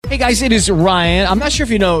Hey guys, it is Ryan. I'm not sure if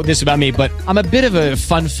you know this about me, but I'm a bit of a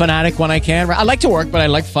fun fanatic when I can. I like to work, but I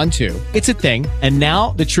like fun too. It's a thing. And now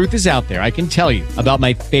the truth is out there. I can tell you about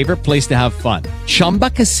my favorite place to have fun. Chumba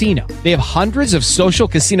Casino. They have hundreds of social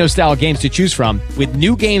casino style games to choose from with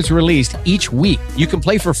new games released each week. You can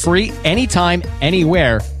play for free anytime,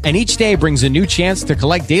 anywhere. And each day brings a new chance to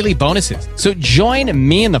collect daily bonuses. So join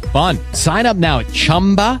me in the fun. Sign up now at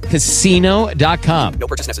ChumbaCasino.com. No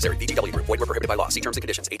purchase necessary. VGW Group. Void where prohibited by law. See terms and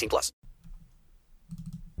conditions. 18+.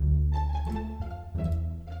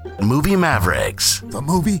 Movie Mavericks. The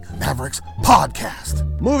Movie Mavericks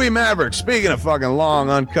Podcast. Movie Mavericks. Speaking of fucking long,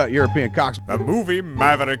 uncut European cocks. The Movie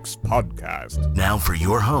Mavericks Podcast. Now for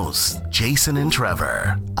your hosts, Jason and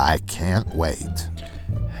Trevor. I can't wait.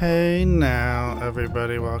 Hey now,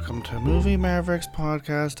 everybody. Welcome to Movie Mavericks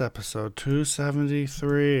Podcast, episode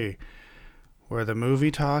 273, where the movie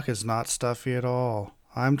talk is not stuffy at all.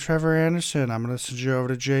 I'm Trevor Anderson. I'm going to send you over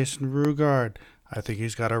to Jason Rugard. I think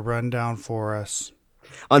he's got a rundown for us.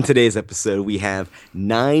 On today's episode, we have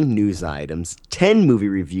 9 news items, 10 movie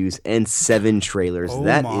reviews, and 7 trailers.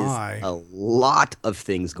 That is a lot of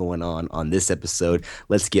things going on this episode.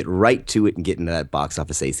 Let's get right to it and get into that box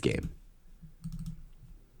office ace game.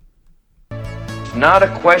 It's not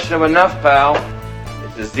a question of enough, pal.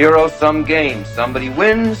 It's a zero-sum game. Somebody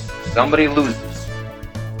wins, somebody loses.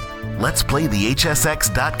 Let's play the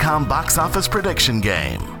HSX.com box office prediction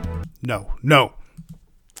game. No.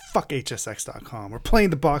 Fuck HSX.com. We're playing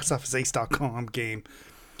the boxofficeace.com game.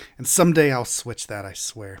 And someday I'll switch that, I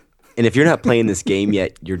swear. And if you're not playing this game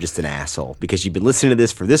yet, you're just an asshole because you've been listening to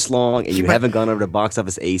this for this long and you haven't gone over to Box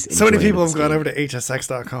Office Ace. So many people have gone over to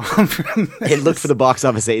HSX.com and looked for the Box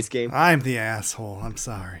Office Ace game. I'm the asshole. I'm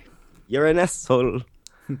sorry. You're an asshole.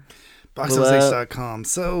 BoxOfficeAce.com.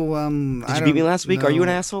 So, did you beat me last week? Are you an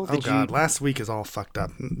asshole? God, last week is all fucked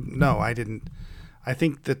up. No, I didn't. I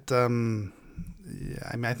think that,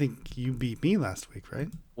 I think you beat me last week, right?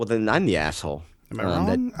 Well, then I'm the asshole. Am I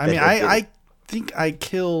wrong? I think I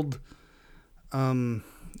killed one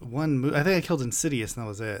movie. I think I killed Insidious, and that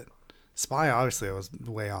was it. Spy, obviously, I was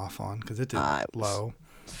way off on because it did low.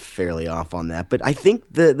 Fairly off on that. But I think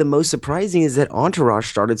the most surprising is that Entourage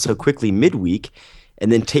started so quickly midweek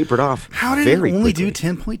and then tapered off. How did it only do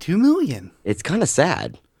 10.2 million? It's kind of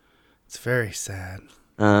sad. It's very sad.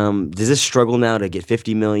 Does this struggle now to get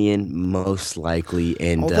 50 million? Most likely.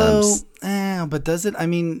 And but does it? I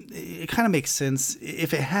mean, it kind of makes sense.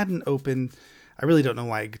 If it hadn't opened, I really don't know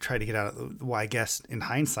why I tried to get out of why I guess in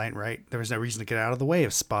hindsight, right? There was no reason to get out of the way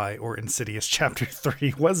of Spy or Insidious Chapter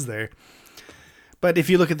 3, was there? But if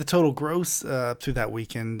you look at the total gross through that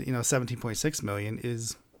weekend, 17.6 million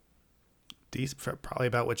is decent, probably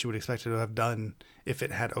about what you would expect it to have done if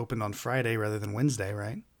it had opened on Friday rather than Wednesday,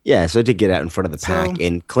 right? Yeah, so it did get out in front of the pack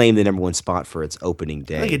and claim the number one spot for its opening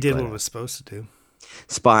day. I think it did what it was supposed to do.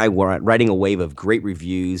 Spy, we're riding a wave of great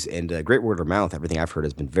reviews and great word of mouth. Everything I've heard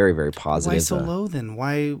has been very, very positive. Why so low then?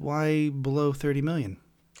 Why below 30 million?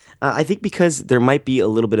 I think because there might be a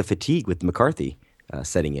little bit of fatigue with McCarthy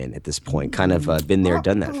setting in at this point. Kind of been there,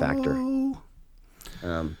 done that factor.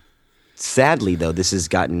 Sadly, though, this has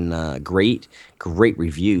gotten great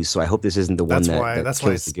reviews, so I hope this isn't the one that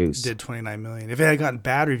kills the goose. Did 29 million. If it had gotten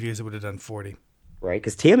bad reviews, it would have done 40. Right,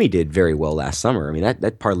 because Tammy did very well last summer. I mean,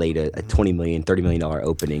 that parlayed a $20 million, $30 million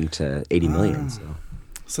opening to 80 million.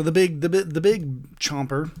 So the big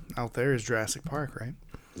chomper out there is Jurassic Park, right?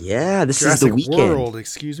 Yeah, this is the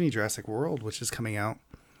weekend. Jurassic World, which is coming out,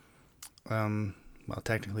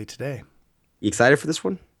 technically today. You excited for this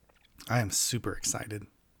one? I am super excited.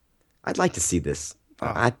 I'd like to see this.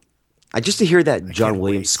 I just to hear that John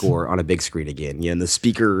Williams score on a big screen again. And the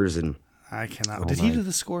speakers and. I cannot. Did he do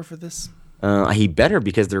the score for this? He better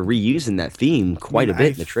because they're reusing that theme quite a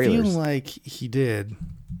bit in the trailers. I feel like he did.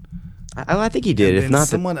 I think he did. If not,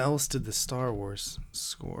 someone else did the Star Wars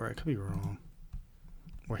score. I could be wrong.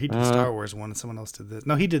 Or he did the Star Wars one, and someone else did this.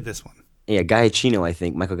 No, he did this one. Yeah, Giacchino. I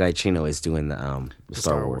think Michael Giacchino is doing the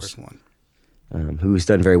Star Wars one. Who's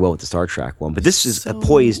done very well with the Star Trek one. But this is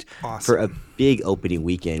poised for a big opening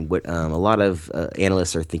weekend. What a lot of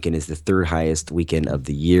analysts are thinking is the third highest weekend of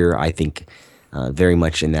the year. I think very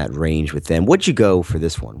much in that range with them. What'd you go for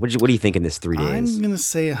this one? What do you think in this 3 days? I'm going to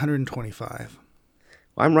say 125.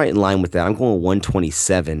 Well, I'm right in line with that. I'm going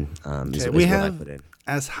 127 is we what have I put in.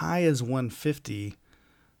 As high as 150,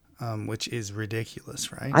 which is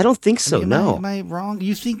ridiculous, right? I don't think so, no. Am I wrong?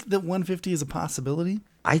 You think that 150 is a possibility?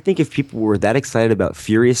 I think if people were that excited about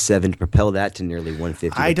Furious 7 to propel that to nearly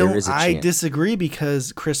 150, I disagree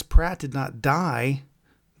because Chris Pratt did not die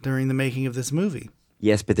during the making of this movie.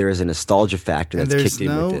 Yes, but there is a nostalgia factor that's kicked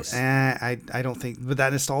in with this. I don't think, but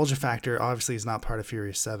that nostalgia factor obviously is not part of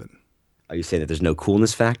Furious 7. Are you saying that there's no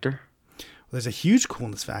coolness factor? Well, there's a huge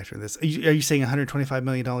coolness factor in this. Are you saying $125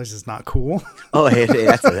 million is not cool? Oh, hey,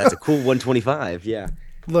 that's a cool 125. Yeah.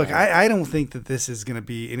 Look, I don't think that this is going to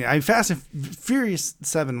be. Fast and Furious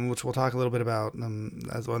 7, which we'll talk a little bit about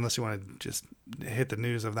as well, unless you want to just hit the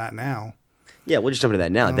news of that now. Yeah, we'll just jump into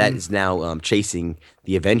that now. That is now chasing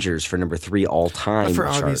the Avengers for number 3 all time. For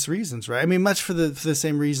obvious reasons, right? I mean, much for the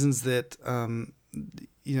same reasons that the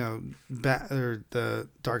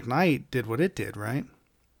Dark Knight did what it did, right?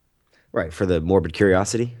 Right, for the morbid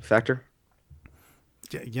curiosity factor.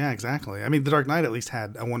 Yeah, exactly. I mean, The Dark Knight at least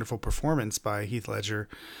had a wonderful performance by Heath Ledger.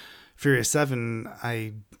 Furious 7,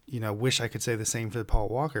 I wish I could say the same for Paul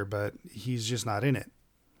Walker, but he's just not in it.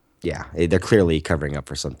 Yeah, they're clearly covering up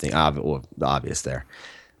for something obvious there.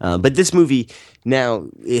 But this movie now,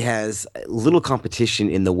 it has little competition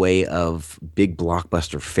in the way of big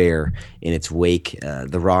blockbuster fare in its wake.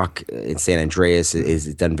 The Rock in San Andreas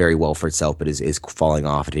is done very well for itself, but is falling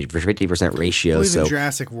off at a 50% ratio. Well, even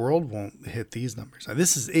Jurassic World won't hit these numbers.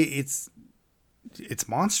 This is it's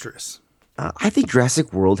monstrous. I think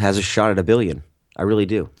Jurassic World has a shot at $1 billion. I really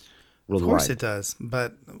do. Worldwide. Of course it does.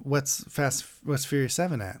 But what's Furious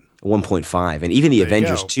 7 at? 1.5, and even the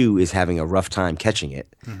Avengers 2 is having a rough time catching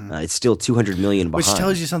it. Mm-hmm. It's still 200 million behind. Which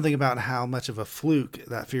tells you something about how much of a fluke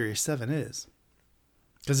that Furious 7 is.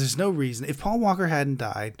 Because there's no reason. If Paul Walker hadn't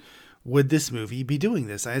died, would this movie be doing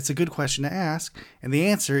this? It's a good question to ask, and the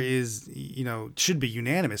answer is, should be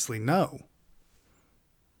unanimously no.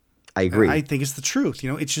 I agree. And I think it's the truth.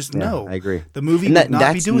 It's just no. I agree. The movie would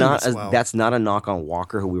not be doing this well. That's not a knock on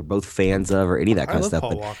Walker, who we were both fans of, or any of that kind of stuff. I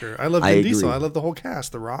love Paul Walker. I love Vin Diesel. I love the whole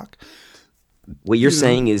cast. The Rock. What you're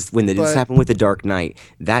saying is when this happened with The Dark Knight,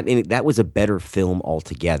 that was a better film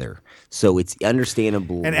altogether. So it's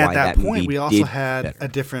understandable. And why at that point, we also had better. A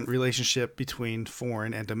different relationship between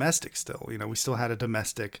foreign and domestic. Still, we still had a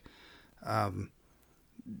domestic.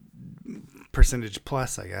 Percentage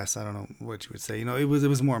plus, I guess. I don't know what you would say. It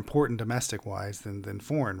was more important domestic wise than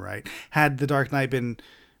foreign, right? Had The Dark Knight been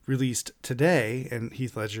released today and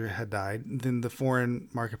Heath Ledger had died, then the foreign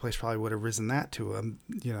marketplace probably would have risen that to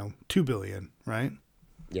 $2 billion, right?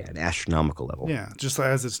 Yeah, an astronomical level. Yeah, just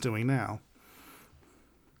as it's doing now.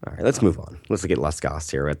 All right, let's move on. Let's get less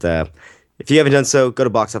gossip here. But if you haven't done so, go to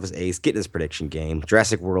Box Office Ace, get in this prediction game.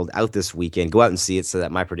 Jurassic World out this weekend. Go out and see it so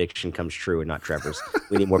that my prediction comes true and not Trevor's.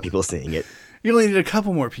 We need more people seeing it. You only need a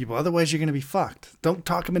couple more people. Otherwise, you're going to be fucked. Don't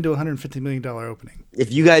talk them into a $150 million opening.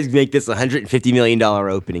 If you guys make this a $150 million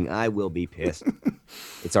opening, I will be pissed.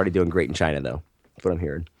 It's already doing great in China, though. That's what I'm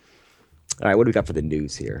hearing. All right, what do we got for the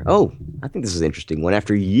news here? Oh, I think this is an interesting one.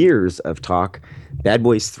 After years of talk, Bad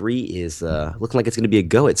Boys 3 is looking like it's going to be a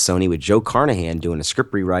go at Sony, with Joe Carnahan doing a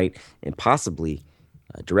script rewrite and possibly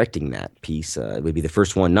directing that piece. It would be the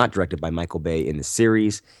first one not directed by Michael Bay in the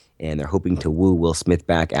series, and they're hoping to woo Will Smith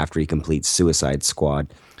back after he completes Suicide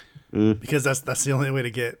Squad. Because that's the only way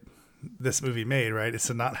to get this movie made, right? Is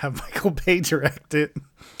to not have Michael Bay direct it.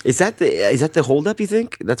 Is that the holdup, you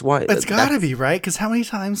think? That's why. It's got to be, right? Because how many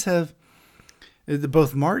times have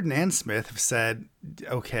both Martin and Smith have said,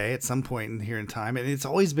 okay, at some point here in time, and it's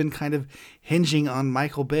always been kind of hinging on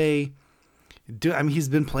Michael Bay. He's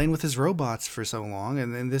been playing with his robots for so long,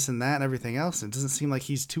 and this and that and everything else. And it doesn't seem like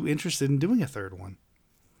he's too interested in doing a third one.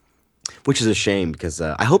 Which is a shame, because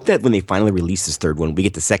I hope that when they finally release this third one, we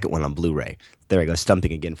get the second one on Blu-ray. There I go,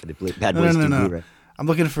 stumping again for the Bad Boys 2 Blu-ray. I'm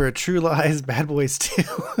looking for a True Lies Bad Boys 2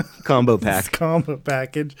 combo pack. Combo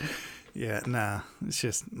package. Yeah, nah, it's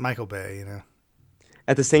just Michael Bay,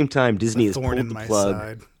 At the same time, Disney has pulled the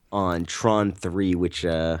plug on Tron 3, which,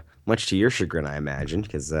 much to your chagrin, I imagine,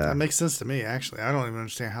 because that makes sense to me. Actually, I don't even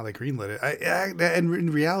understand how they greenlit it. And in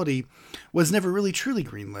reality, was never really truly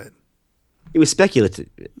greenlit. It was speculative.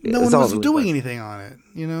 No one was doing anything on it,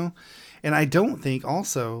 And I don't think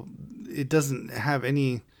also it doesn't have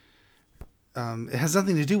any. It has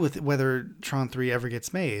nothing to do with whether Tron 3 ever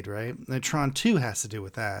gets made, right? And Tron 2 has to do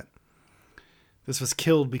with that. This was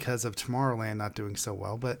killed because of Tomorrowland not doing so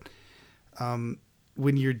well. But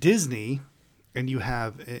when you're Disney and you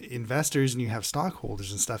have investors and you have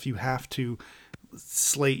stockholders and stuff, you have to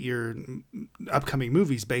slate your upcoming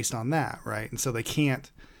movies based on that, right? And so they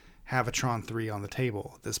can't have a Tron 3 on the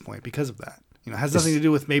table at this point because of that. It has nothing to do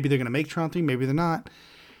with maybe they're going to make Tron 3, maybe they're not.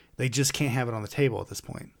 They just can't have it on the table at this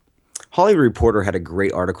point. Hollywood Reporter had a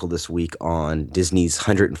great article this week on Disney's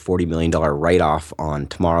 $140 million write-off on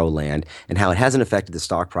Tomorrowland and how it hasn't affected the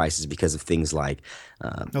stock prices because of things like...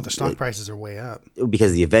 no, the stock prices are way up.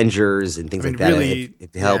 Because of the Avengers and things like that. Really,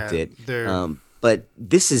 it helped it. But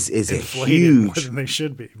this is a Inflated more huge, than they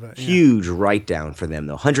should be. But yeah. huge write down for them,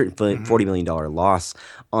 though. $140 million loss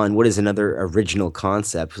on what is another original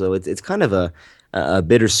concept. So it's kind of a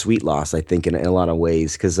bittersweet loss, I think, in a lot of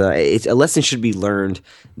ways, because a lesson should be learned.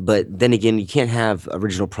 But then again, you can't have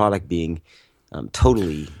original product being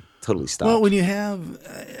totally stopped. Well, when you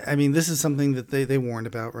have, I mean, this is something that they warned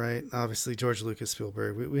about, right? Obviously, George Lucas,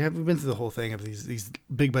 Spielberg. We've been through the whole thing of these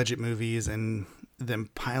big budget movies and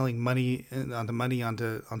them piling money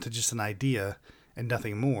onto just an idea and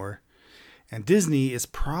nothing more. And Disney is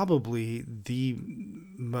probably the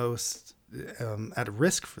most at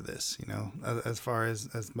risk for this, as far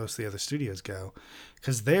as most of the other studios go,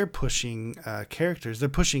 because they're pushing characters, they're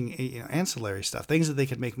pushing ancillary stuff, things that they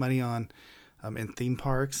could make money on in theme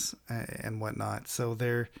parks and whatnot. So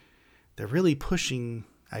they're really pushing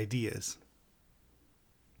ideas.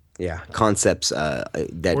 Yeah, concepts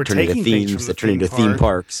that Or turn into taking things themes, from that the turn into theme theme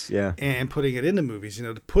parks. Yeah, and putting it into movies,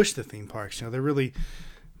 to push the theme parks.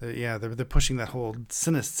 They're pushing that whole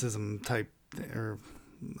cynicism type, or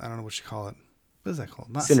I don't know what you call it. What is that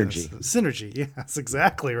called? Not synergy. Synergy. Yeah, that's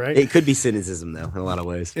exactly right. It could be cynicism, though, in a lot of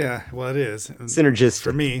ways. Yeah, well, it is. Synergistic.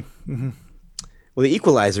 For me. Mm-hmm. Well, the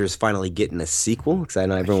Equalizer is finally getting a sequel, because I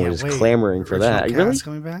know everyone was clamoring for that. Really?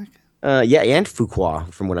 Coming back? Yeah, and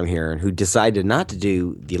Fuqua, from what I'm hearing, who decided not to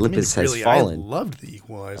do The Olympus Has Fallen. I loved The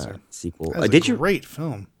Equalizer. Sequel. That was a great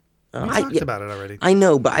film. We talked about it already. I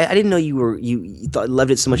know, but I didn't know you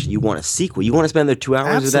loved it so much that you want a sequel. You want to spend the 2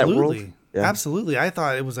 hours of that world? Yeah. Absolutely. I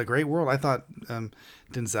thought it was a great world. I thought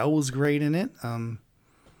Denzel was great in it.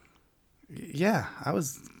 Yeah, I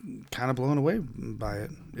was kind of blown away by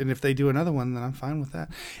it. And if they do another one, then I'm fine with that.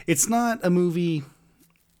 It's not a movie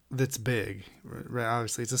that's big, right?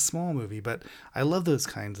 Obviously, it's a small movie, but I love those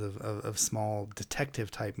kinds of small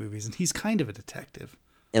detective type movies. And he's kind of a detective.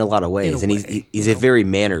 In a lot of ways, and he's a very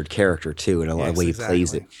mannered character too, in a lot of ways he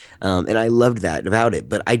plays it, and I loved that about it.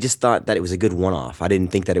 But I just thought that it was a good one-off. I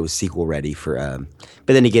didn't think that it was sequel ready for.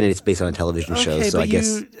 But then again, it's based on a television show, so I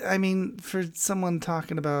guess. I mean, for someone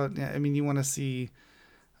talking about, you want to see,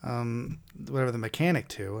 whatever the mechanic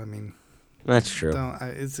too. I mean, that's true.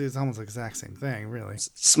 It's almost the exact same thing, really.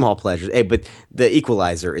 Small pleasures. Hey, but the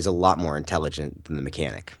Equalizer is a lot more intelligent than the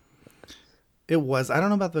mechanic. It was. I don't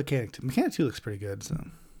know about the mechanic 2. Mechanic 2 looks pretty good. So.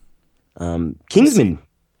 Kingsman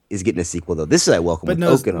is getting a sequel, though. This is I welcome with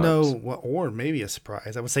open arms. Or maybe a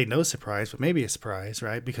surprise. I would say no surprise, but maybe a surprise,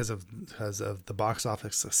 right? Because of the box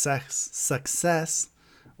office success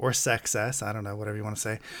or success. I don't know, whatever you want to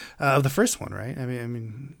say, of the first one, right? I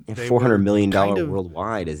mean, $400 million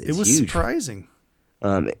worldwide is it was huge. Surprising.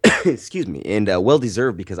 Excuse me, and well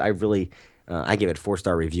deserved, because I really. I gave it a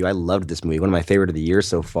 4-star review. I loved this movie. One of my favorite of the year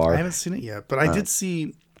so far. I haven't seen it yet, but I did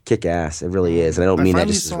see. Kick ass. It really is. And I don't mean that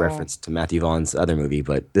just as a reference to Matthew Vaughn's other movie,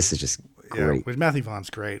 but this is just great. Yeah, Matthew Vaughn's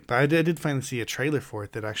great. But I did finally see a trailer for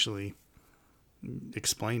it that actually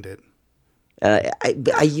explained it.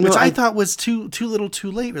 Which I thought was too little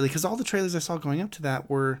too late, really, because all the trailers I saw going up to that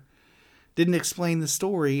didn't explain the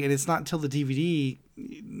story, and it's not until the DVD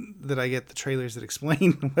that I get the trailers that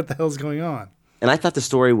explain what the hell's going on. And I thought the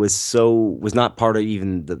story was not part of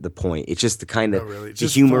even the point. It's just the kind of the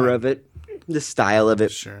humor of it, the style of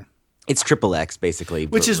it. Sure. It's XXX, basically.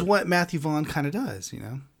 Which is what Matthew Vaughn kind of does,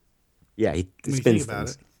 Yeah, he when spins you think about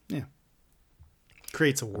things. it. Yeah.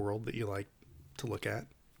 Creates a world that you like to look at.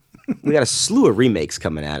 We got a slew of remakes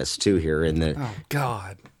coming at us, too, here in the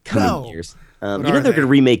coming years. They're going to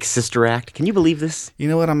remake Sister Act. Can you believe this? You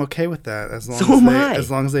know what? I'm okay with that. As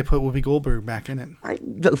long as they put Whoopi Goldberg back in it.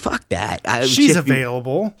 Fuck that. She's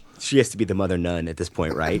available. She has to be the mother nun at this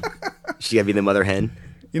point, right? She got to be the mother hen.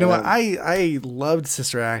 You know what? I loved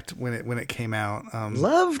Sister Act when it came out.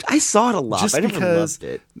 Loved? I saw it a lot. Just I never loved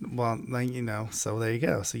it. Well, so there you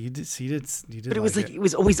go. So you did. But it was it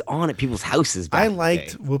was always on at people's houses. I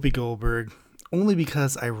liked Whoopi Goldberg only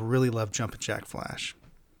because I really loved Jumpin' Jack Flash.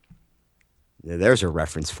 Yeah, there's a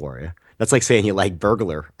reference for you. That's like saying you like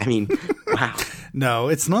Burglar. I mean, wow. No,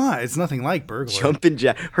 it's not. It's nothing like Burglar. Jumpin'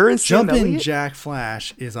 Jack. Her and Jumpin' Jack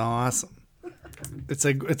Flash is awesome.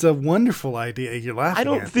 It's a wonderful idea. You're laughing. I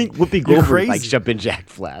don't think Whoopi Goldberg likes Jumpin' Jack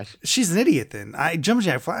Flash. She's an idiot. Then Jumpin'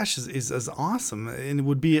 Jack Flash is awesome, and it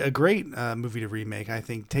would be a great movie to remake. I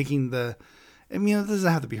think taking the. I mean, it doesn't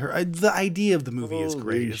have to be her. The idea of the movie is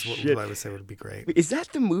great. Is what I would say would be great. Is that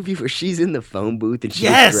the movie where she's in the phone booth and she's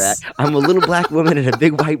I'm a little black woman in a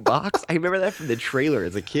big white box? I remember that from the trailer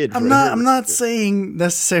as a kid. I'm not saying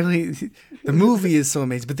necessarily the movie is so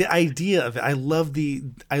amazing, but the idea of it. I love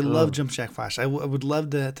Jumpin' Jack Flash. I would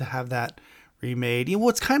love to have that remade.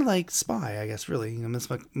 It's kind of like Spy, I guess. Really,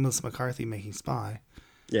 Melissa McCarthy making Spy.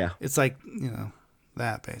 Yeah, it's like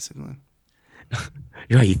that basically.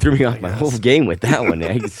 Yeah, you threw me off my whole game with that one.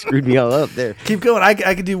 You screwed me all up there. Keep going.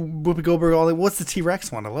 I could do Whoopi Goldberg all day. What's the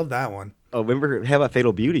T-Rex one? I love that one. Oh, remember? How about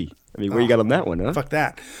Fatal Beauty? I mean, where you got on that one, huh? Fuck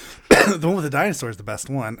that. The one with the dinosaur is the best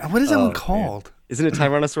one. What is that one called? Man. Isn't it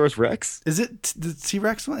Tyrannosaurus Rex? Is it the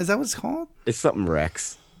T-Rex one? Is that what it's called? It's something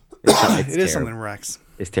Rex. It is something Rex.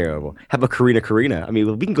 It's terrible. How about Karina? I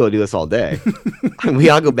mean, we can go do this all day. We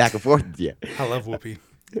all go back and forth with you. I love Whoopi.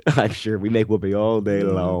 I'm sure we make Whoopi all day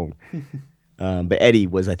long. But Eddie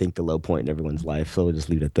was, I think, the low point in everyone's life, so we'll just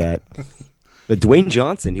leave it at that. But Dwayne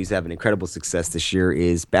Johnson, who's having incredible success this year,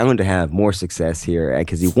 is bound to have more success here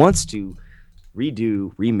because he wants to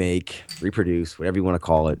redo, remake, reproduce, whatever you want to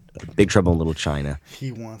call it, Big Trouble in Little China. He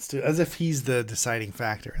wants to, as if he's the deciding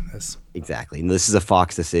factor in this. Exactly. And this is a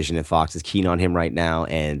Fox decision, and Fox is keen on him right now,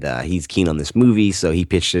 and he's keen on this movie, so he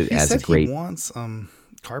pitched it as a great... He wants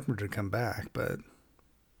Carpenter to come back, but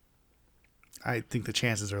I think the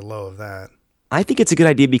chances are low of that. I think it's a good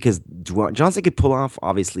idea because Johnson could pull off,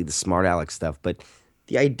 obviously, the smart Alex stuff, but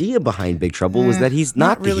the idea behind Big Trouble was that he's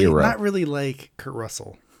not the hero. Not really like Kurt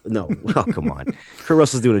Russell. No, oh, come on. Kurt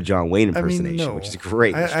Russell's doing a John Wayne impersonation, which is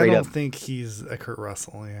great. I don't think he's a Kurt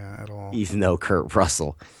Russell, at all. He's no Kurt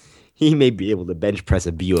Russell. He may be able to bench press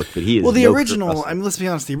a Buick, but he is the no original, I mean, let's be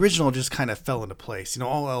honest, the original just kind of fell into place.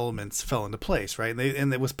 All elements fell into place, right?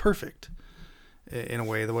 And it was perfect in a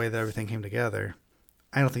way, the way that everything came together.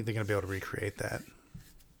 I don't think they're going to be able to recreate that.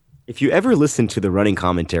 If you ever listen to the running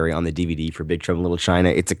commentary on the DVD for Big Trouble in Little China,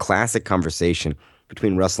 it's a classic conversation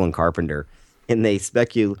between Russell and Carpenter, and they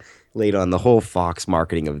speculate on the whole Fox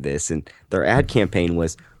marketing of this. And their ad campaign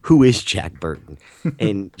was, "Who is Jack Burton?"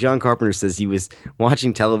 And John Carpenter says he was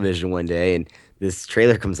watching television one day, and this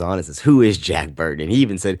trailer comes on and says, "Who is Jack Burton?" And he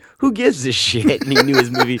even said, "Who gives a shit?" And he knew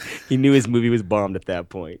his movie. He knew his movie was bombed at that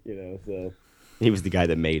point. So he was the guy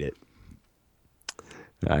that made it.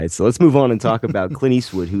 All right, so let's move on and talk about Clint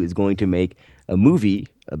Eastwood, who is going to make a movie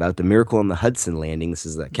about the miracle on the Hudson landing. This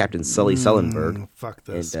is Captain Sully Sullenberg. Fuck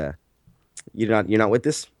this. And you're not with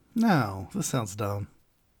this? No, this sounds dumb.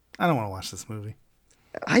 I don't want to watch this movie.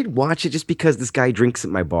 I'd watch it just because this guy drinks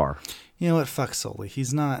at my bar. You know what? Fuck Sully.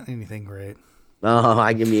 He's not anything great. Oh,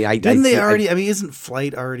 isn't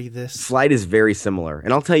Flight already this? Flight is very similar,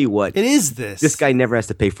 and I'll tell you what. It is this. This guy never has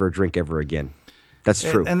to pay for a drink ever again. That's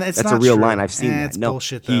true. And that's a real true. line. I've seen that. It's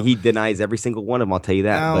bullshit, though. He denies every single one of them. I'll tell you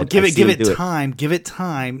that. No, but give it time. Give it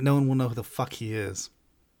time. No one will know who the fuck he is.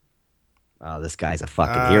 Oh, this guy's a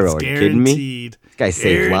fucking hero. Are you kidding me? This guy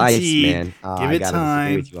saved lives, man. Give it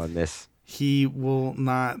time. With you on this. He will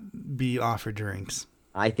not be offered drinks.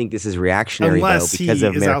 I think this is reactionary, unless though, because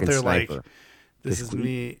of American out there Sniper. Like, this is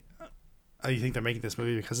me. Oh, you think they're making this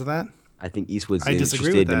movie because of that? I think Eastwood's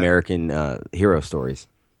interested in American hero stories.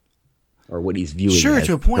 Or what he's viewing sure, as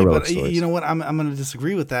to a point, but stories. You know what? I'm going to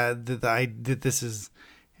disagree with that. That this is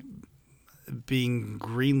being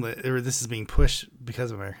greenlit, or this is being pushed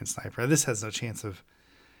because of American Sniper. This has no chance of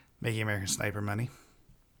making American Sniper money.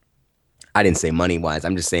 I didn't say money wise.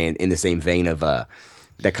 I'm just saying in the same vein of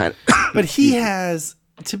that kind of. But he has,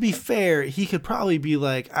 to be fair, he could probably be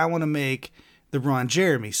like, I want to make the Ron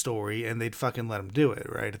Jeremy story, and they'd fucking let him do it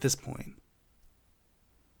right at this point.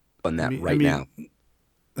 On that now.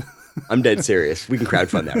 I'm dead serious. We can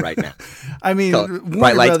crowdfund that right now. I mean,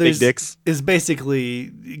 Warner Brothers is basically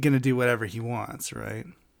going to do whatever he wants, right?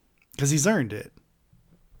 Because he's earned it.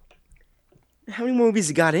 How many movies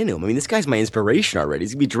he got into him? I mean, this guy's my inspiration already.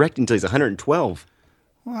 He's going to be directing until he's 112.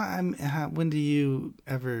 Well, when do you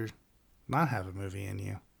ever not have a movie in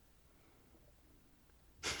you?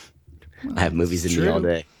 Well, I have movies in me all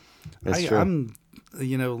day. That's true. I'm,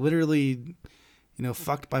 literally,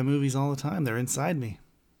 fucked by movies all the time. They're inside me.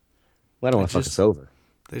 Well, I don't want to fuck us over.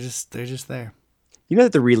 They're just there. You know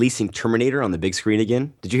that they're releasing Terminator on the big screen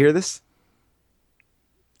again? Did you hear this?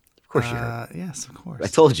 Of course you heard. Yes, of course. I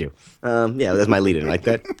told you. Yeah, that's my lead-in like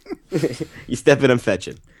that. You step in, I'm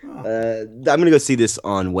fetching. I'm going to go see this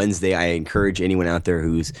on Wednesday. I encourage anyone out there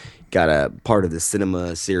who's got a part of the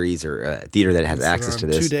cinema series or a theater that has access to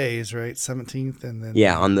this. 2 days, right? 17th and then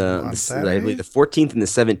on Saturday? I believe the 14th and the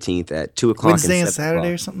 17th at 2 o'clock. Wednesday and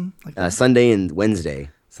Saturday or something like that? Sunday and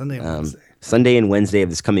Wednesday. Sunday and Wednesday of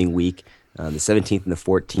this coming week, the 17th and the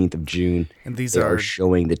 14th of June. And these are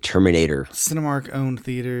showing the Terminator. Cinemark owned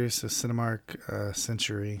theaters, so Cinemark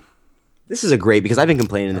Century. This is a great because I've been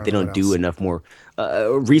complaining that they don't do enough more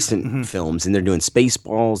recent films, and they're doing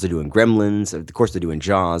Spaceballs, they're doing Gremlins, of course they're doing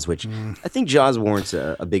Jaws, which I think Jaws warrants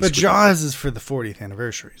a big. But Jaws is for the 40th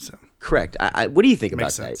anniversary, so correct. What do you think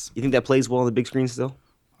about sense. that? You think that plays well on the big screen still?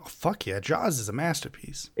 Oh, fuck yeah. Jaws is a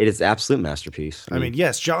masterpiece. It is an absolute masterpiece. I mean,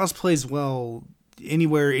 yes, Jaws plays well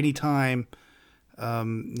anywhere, anytime,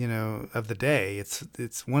 of the day.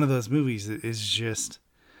 It's one of those movies that is just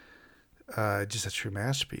a true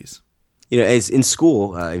masterpiece. As in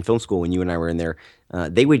school, in film school, when you and I were in there,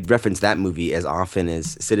 they would reference that movie as often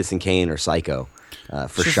as Citizen Kane or Psycho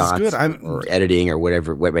for shots or editing or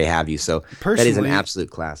what may have you. So that is an absolute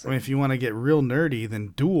classic. I mean, if you want to get real nerdy,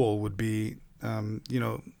 then Duel would be,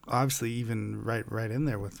 obviously even right in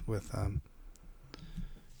there with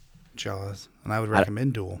Jaws, and I would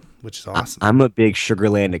recommend Duel, which is awesome. I'm a big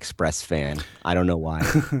Sugarland Express fan. I don't know why.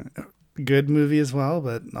 Good movie as well,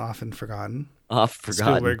 but often forgotten.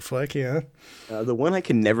 Spielberg flick, yeah. The one I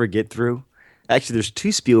can never get through. Actually, there's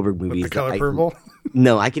two Spielberg movies. With The Color Purple?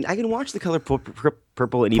 No, I can watch The Color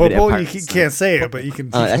Purple and even Empire. You can't say it, but you can.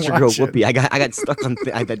 That's your girl Whoopi. I got stuck on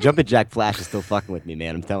that Jumpin' Jack Flash is still fucking with me,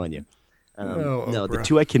 man. I'm telling you. No, the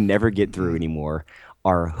two I can never get through anymore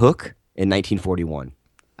are Hook and 1941.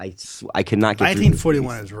 I cannot get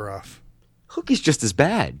 1941 is rough. Hook is just as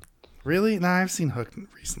bad. Really? No, I've seen Hook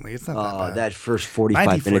recently. It's not that bad. That first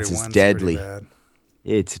 45 minutes is deadly.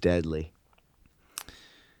 It's deadly.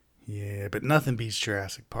 Yeah, but nothing beats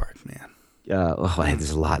Jurassic Park, man. There's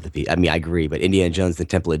a lot to beat. I mean, I agree, but Indiana Jones: The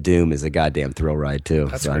Temple of Doom is a goddamn thrill ride too.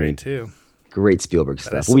 That's great too. Great Spielberg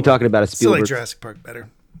stuff. We'll be talking about a Spielberg. Still like Jurassic Park better.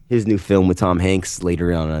 His new film with Tom Hanks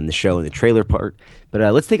later on the show in the trailer part. But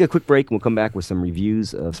let's take a quick break and we'll come back with some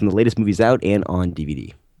reviews of some of the latest movies out and on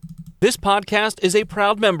DVD. This podcast is a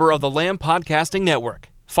proud member of the Lamb Podcasting Network.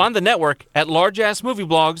 Find the network at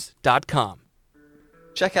largeassmovieblogs.com.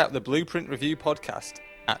 Check out the Blueprint Review podcast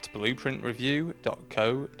at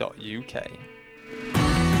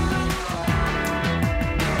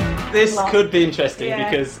blueprintreview.co.uk. This could be interesting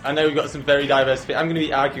because I know we've got some very diverse people. I'm going to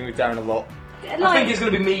be arguing with Darren a lot. I think it's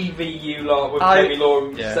going to be me v you lot, with maybe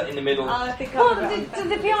Laura sat in the middle.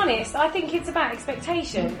 To be honest, I think it's about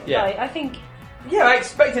expectation. Yeah. Like, I think... Yeah, I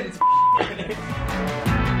expected it to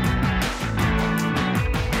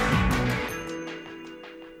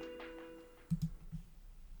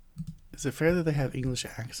Is it fair that they have English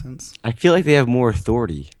accents? I feel like they have more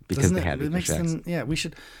authority because they have English accents. Yeah, we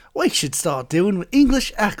should start doing with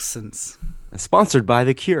English accents. Sponsored by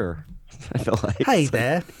The Cure. I feel like. Hey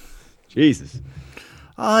there. Jesus.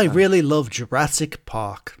 I really love Jurassic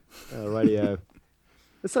Park. Alrighty,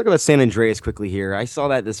 let's talk about San Andreas quickly here. I saw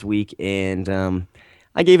that this week, and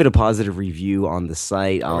I gave it a positive review on the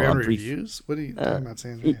site. Are we on reviews? What are you talking about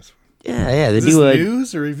San Andreas? Yeah. Is this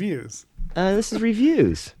news or reviews? This is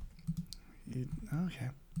reviews. Okay.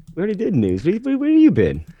 We already did news. Where have you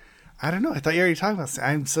been? I don't know. I thought you already talked about it.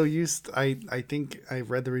 I'm so used. I think I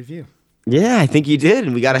read the review. Yeah, I think you did,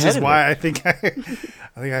 and we got ahead of it. Which is why I think I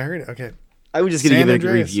heard it. Okay. I was just going to give it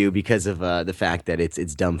a review because of the fact that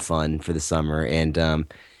it's dumb fun for the summer, and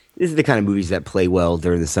this is the kind of movies that play well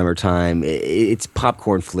during the summertime. It's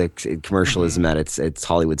popcorn flicks, commercialism at its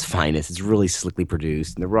Hollywood's finest. It's really slickly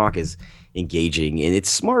produced, and The Rock is engaging, and it's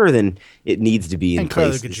smarter than it needs to be in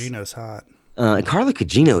places. And Carla Gugino's hot. Carla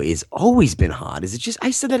Gugino has always been hot. Is it just?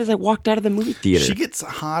 I said that as I walked out of the movie theater. She gets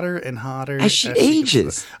hotter and hotter as she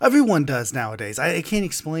ages. Everyone does nowadays. I can't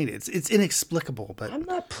explain it. It's inexplicable. But I'm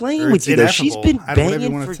not playing with you though. She's been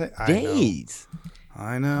banging for days.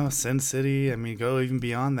 I know. Sin City. I mean, go even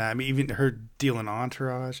beyond that. I mean, even her deal in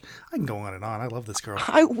Entourage. I can go on and on. I love this girl.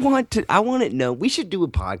 I want to know. We should do a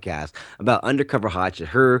podcast about Undercover Hot Shit.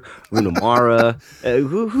 Her, Rooney Mara,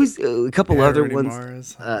 who's a couple other Rooney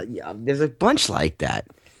ones. Mara's. Yeah, there's a bunch like that.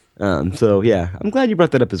 So yeah, I'm glad you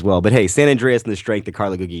brought that up as well. But hey, San Andreas and the strength of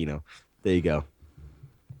Carla Gugino. There you go.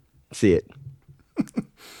 See it.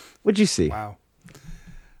 What'd you see? Wow.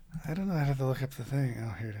 I don't know. I have to look up the thing.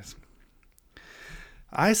 Oh, here it is.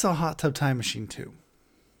 I saw Hot Tub Time Machine 2.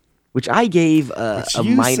 Which I gave a minor...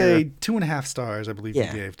 You say 2.5 stars, I believe you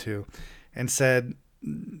gave to. And said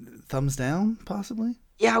thumbs down, possibly?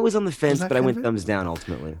 Yeah, I was on the fence, but I went thumbs down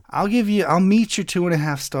ultimately. I'll meet your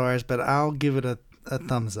 2.5 stars, but I'll give it a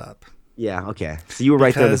thumbs up. Yeah, okay. So you were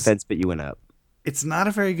right there on the fence, but you went up. It's not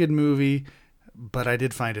a very good movie, but I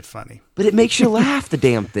did find it funny. But it makes you laugh, the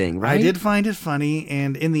damn thing, right? I did find it funny,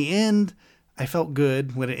 and in the end... I felt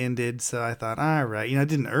good when it ended, so I thought, all right. I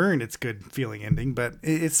didn't earn its good feeling ending, but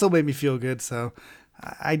it still made me feel good, so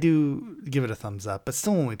I do give it a thumbs up, but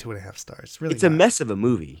still only 2.5 stars. Really, it's a mess of a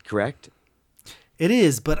movie, correct? It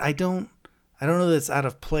is, but I don't know that it's out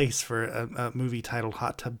of place for a movie titled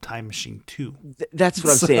Hot Tub Time Machine 2. That's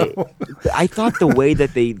what I'm saying. I thought the way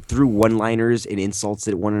that they threw one-liners and insults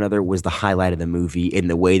at one another was the highlight of the movie, in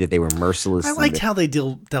the way that they were merciless. I liked how they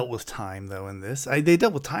dealt with time, though, in this. They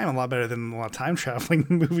dealt with time a lot better than a lot of time-traveling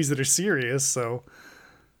movies that are serious, so...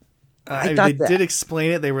 They did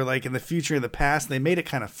explain it. They were like in the future and the past. And they made it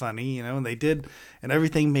kind of funny, and they did, and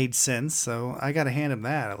everything made sense. So I got to hand him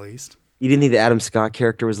that at least. You didn't think the Adam Scott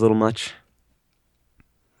character was a little much?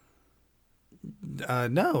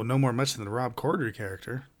 No more much than the Rob Corddry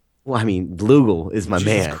character. Well, I mean, Lugal is my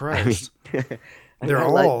Jesus man. Christ. They're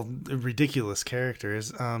all ridiculous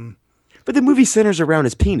characters. But the movie centers around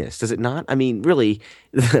his penis, does it not? I mean, really.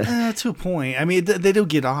 To a point. I mean, they do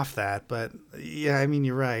get off that, but yeah, I mean,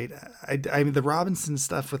 you're right. I mean, the Robinson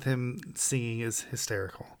stuff with him singing is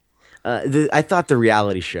hysterical. I thought the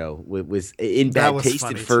reality show was in bad taste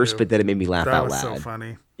at first, but then it made me laugh out loud. That was so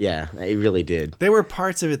funny. Yeah, it really did. There were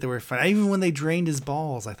parts of it that were funny. Even when they drained his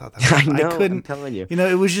balls, I thought that was I know, I'm telling you.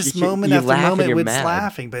 It was just moment after moment with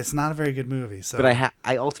laughing, but it's not a very good movie. So. But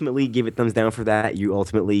I ultimately gave it thumbs down for that. You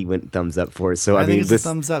ultimately went thumbs up for it. So I think it's a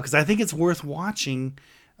thumbs up because I think it's worth watching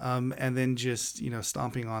and then just,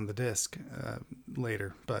 stomping on the disc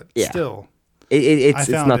later. But still, it's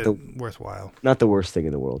not worthwhile. Not the worst thing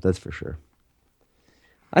in the world, that's for sure.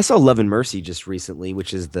 I saw Love and Mercy just recently,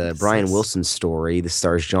 which is the Brian Wilson story. This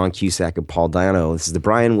stars John Cusack and Paul Dano. This is the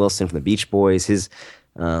Brian Wilson from the Beach Boys, his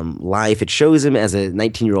life. It shows him as a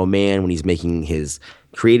 19-year-old man when he's making his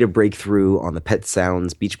creative breakthrough on the Pet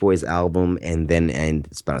Sounds Beach Boys album, and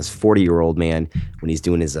it's about his 40-year-old man when he's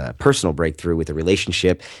doing his personal breakthrough with a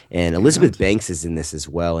relationship. And Elizabeth Banks is in this as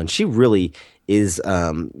well, and she really is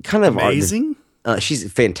kind of amazing. She's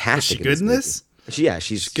fantastic. Is she good in this?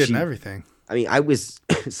 She's good in everything. I mean, I was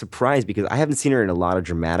surprised because I haven't seen her in a lot of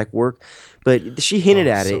dramatic work, but she hinted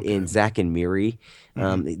at it in Zack and Miri,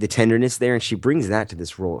 the tenderness there, and she brings that to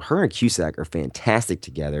this role. Her and Cusack are fantastic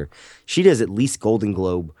together. She does at least Golden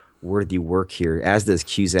Globe worthy work here, as does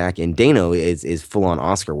Cusack, and Dano is full on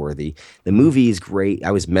Oscar worthy. The movie is great.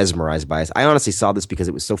 I was mesmerized by it. I honestly saw this because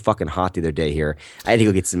it was so fucking hot the other day here. I had to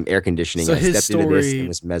go get some air conditioning. So I stepped into this and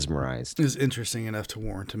was mesmerized. Is interesting enough to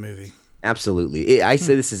warrant a movie. Absolutely. I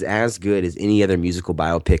say this is as good as any other musical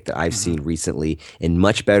biopic that I've seen recently, and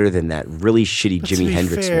much better than that really shitty Jimi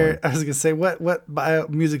Hendrix one. I was going to say, what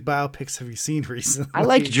music biopics have you seen recently? I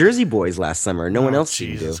liked Jersey Boys last summer. No one else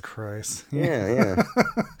seemed to. Jesus Christ. Yeah.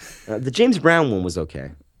 The James Brown one was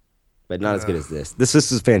okay, but not as good as this. This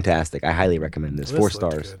is fantastic. I highly recommend this. 4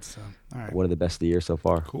 stars. Good, so. All right. One of the best of the year so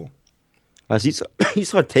far. Cool. So you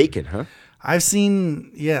saw Taken, huh? I've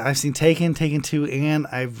seen Taken, Taken 2, and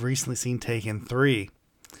I've recently seen Taken 3.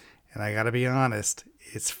 And I got to be honest,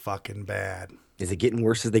 it's fucking bad. Is it getting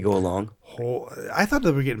worse as they go along? I thought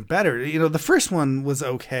they were getting better. The first one was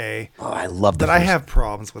okay. Oh, I love that. I have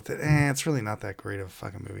problems with it. It's really not that great of a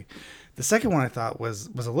fucking movie. The second one I thought was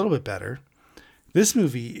a little bit better. This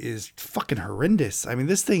movie is fucking horrendous. I mean,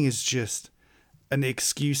 this thing is just an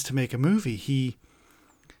excuse to make a movie. He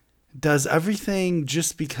does everything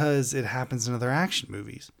just because it happens in other action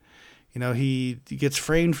movies. He gets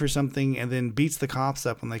framed for something and then beats the cops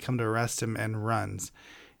up when they come to arrest him and runs.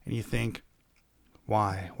 And you think,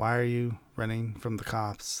 why? Why are you running from the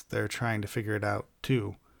cops? They're trying to figure it out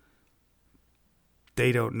too.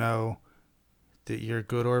 They don't know that you're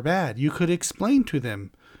good or bad. You could explain to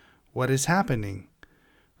them what is happening,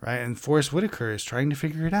 right? And Forrest Whitaker is trying to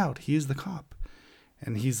figure it out. He is the cop.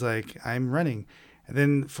 And he's like, I'm running. And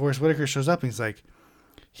then Forrest Whitaker shows up and he's like,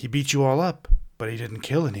 he beat you all up, but he didn't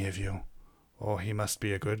kill any of you. Oh, he must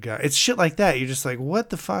be a good guy. It's shit like that. You're just like, what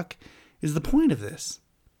the fuck is the point of this?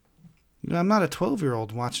 I'm not a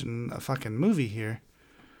 12-year-old watching a fucking movie here.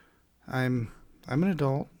 I'm an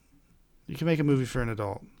adult. You can make a movie for an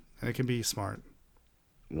adult, and it can be smart.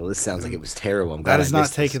 Well, this sounds like it was terrible. I'm glad that is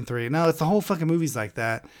not Taken 3. No, it's the whole fucking movie's like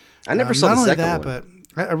that. I never saw the second one. But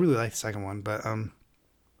I really like the second one, but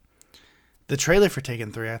the trailer for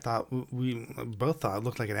Taken 3, I thought we both thought it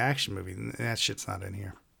looked like an action movie. And that shit's not in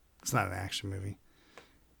here. It's not an action movie.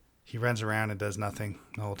 He runs around and does nothing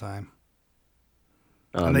the whole time.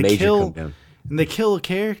 And they kill a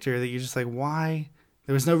character that you're just like, why?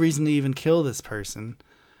 There was no reason to even kill this person,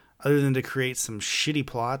 other than to create some shitty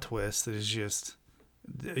plot twist that is just,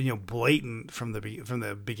 blatant from the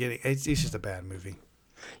beginning. It's just a bad movie.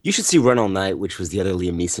 You should see Run All Night, which was the other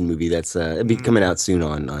Liam Neeson movie that's it'll be coming out soon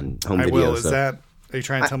on home video. I will. Are you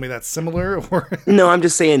trying to tell me that's similar? Or No, I'm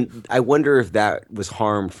just saying, I wonder if that was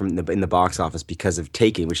harmed in the box office because of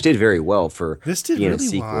Taken, which did very well for this did really a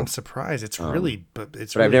sequel. Well. I'm surprised. It's really, but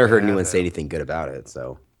I've never heard anyone say anything good about it.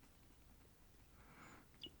 So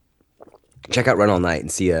check out Run All Night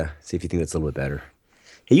and see if you think that's a little bit better.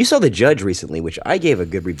 Hey, you saw The Judge recently, which I gave a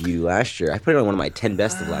good review last year. I put it on one of my 10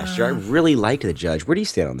 best of last year. I really liked The Judge. Where do you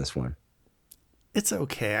stand on this one? It's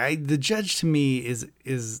okay. The Judge to me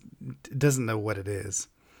is doesn't know what it is.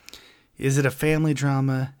 Is it a family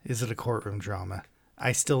drama? Is it a courtroom drama?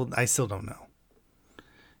 I still don't know.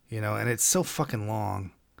 And it's so fucking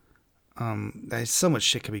long. There's so much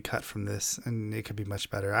shit could be cut from this, and it could be much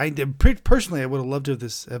better. Personally, I would have loved to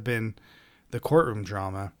have been the courtroom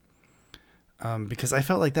drama, because I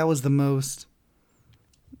felt like that was the most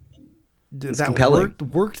compelling.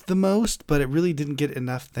 Worked the most, but it really didn't get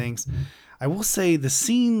enough things. I will say the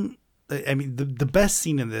scene. I mean, the best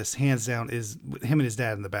scene in this, hands down, is him and his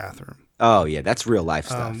dad in the bathroom. Oh yeah, that's real life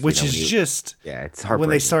stuff. Which is just it's heartbreaking. When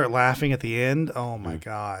they start laughing at the end. Oh my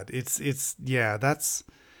god, that's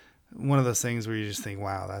one of those things where you just think,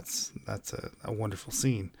 wow, that's a wonderful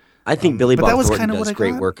scene. I think Billy Bob Thornton does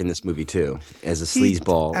great work in this movie too, as a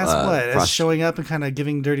sleazeball. As showing up and kind of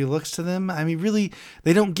giving dirty looks to them. I mean, really,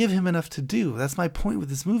 they don't give him enough to do. That's my point with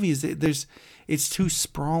this movie. It's too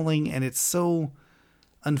sprawling and it's so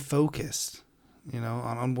unfocused,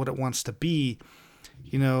 on what it wants to be.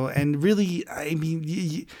 And really, I mean,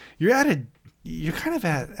 you're kind of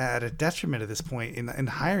at a detriment at this point in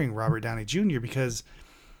hiring Robert Downey Jr. because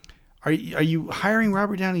are you hiring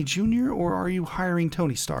Robert Downey Jr. or are you hiring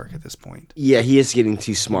Tony Stark at this point? Yeah, he is getting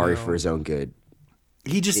too smart for his own good.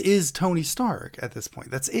 He just is Tony Stark at this point.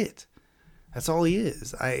 That's it. That's all he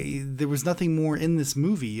is. There was nothing more in this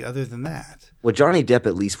movie other than that. Well, Johnny Depp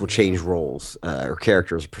at least will change roles or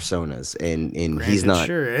characters, personas, and Granted, he's not.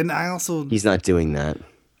 Sure, and he's not doing that.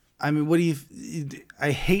 I mean,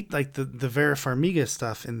 I hate like the Vera Farmiga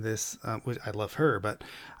stuff in this. Which I love her, but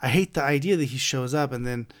I hate the idea that he shows up and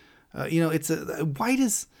then, why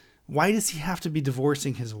does he have to be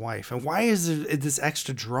divorcing his wife, and why is there this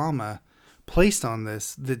extra drama placed on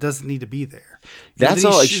this that doesn't need to be there? That's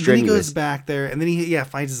all extraneous. Then he goes back there, and then he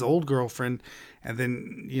finds his old girlfriend, and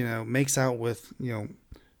then makes out with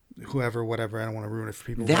whoever, whatever. I don't want to ruin it for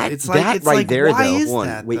people.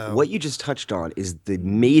 What you just touched on is the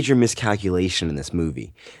major miscalculation in this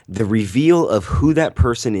movie. The reveal of who that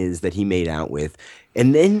person is that he made out with.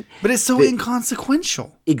 And then, but it's so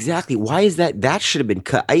inconsequential. Exactly. Why is that? That should have been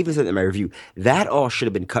cut. I even said that in my review. That all should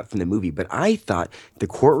have been cut from the movie. But I thought the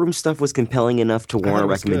courtroom stuff was compelling enough to warrant a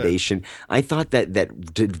recommendation. Good. I thought that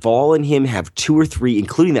did Vaughn and him have 2 or 3,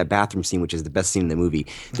 including that bathroom scene, which is the best scene in the movie.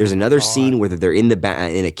 There's another scene where they're in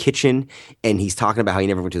in a kitchen, and he's talking about how he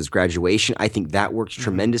never went to his graduation. I think that works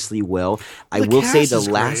tremendously well. I will say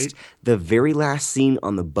the very last scene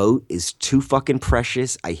on the boat is too fucking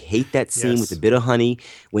precious. I hate that scene with a bit of honey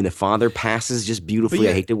when the father passes just beautifully.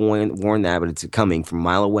 I hate to warn that, but it's coming from a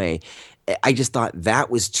mile away. I just thought that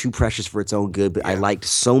was too precious for its own good, but I liked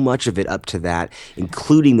so much of it up to that,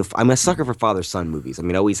 including I'm a sucker for father-son movies. I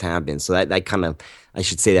mean, I always have been. So that kind of, I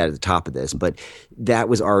should say that at the top of this, but that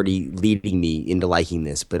was already leading me into liking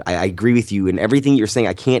this. But I agree with you, and everything you're saying,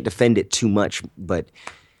 I can't defend it too much, but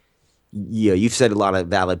yeah, you've said a lot of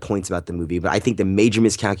valid points about the movie, but I think the major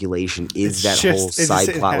miscalculation is whole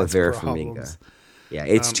side plot with Vera Farmiga. Yeah,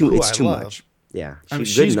 it's too much. Yeah,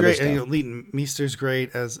 she's great. And Leighton Meester's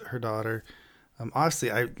great as her daughter. Obviously,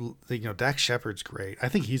 I think Dax Shepard's great. I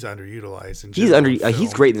think he's underutilized.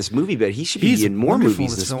 He's great in this movie, but he should be in more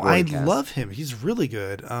movies. This film. I love him. He's really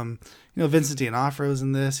good. Vincent D'Onofrio's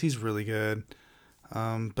in this. He's really good.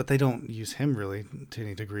 But they don't use him really to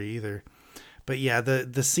any degree either. But yeah,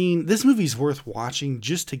 the scene. This movie's worth watching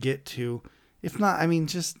just to get to. If not, I mean,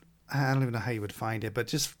 just I don't even know how you would find it, but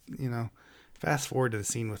just fast forward to the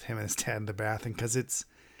scene with him and his dad in the bath, and because it's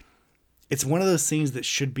one of those scenes that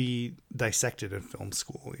should be dissected in film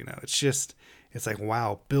school. It's like,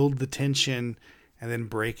 wow, build the tension and then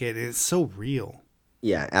break it. It's so real.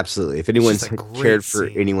 Yeah, absolutely. If anyone's cared for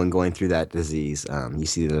anyone going through that disease, you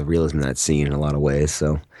see the realism in that scene in a lot of ways.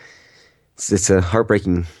 So it's a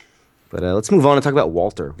heartbreaking. But let's move on and talk about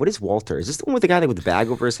Walter. What is Walter? Is this the one with the guy with the bag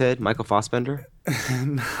over his head, Michael Fassbender?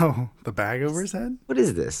 No, the bag over his head? What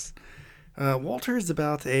is this? Walter is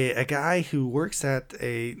about a guy who works at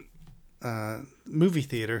a movie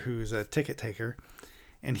theater who's a ticket taker,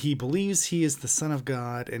 and he believes he is the son of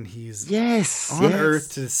God, and he's on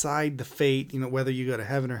Earth to decide the fate, whether you go to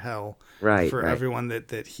heaven or hell, for everyone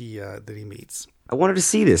that he meets. I wanted to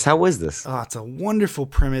see this. How was this? Oh, it's a wonderful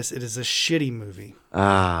premise. It is a shitty movie.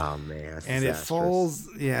 Oh, man. And it falls...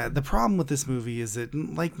 Yeah, the problem with this movie is that,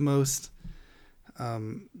 like most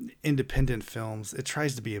independent films, it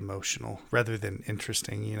tries to be emotional rather than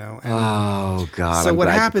interesting, And oh, God. So what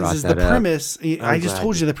happens is the premise... I just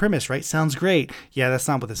told you the premise, right? Sounds great. Yeah, that's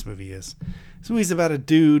not what this movie is. This movie's about a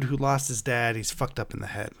dude who lost his dad. He's fucked up in the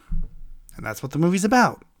head. And that's what the movie's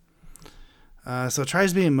about. So it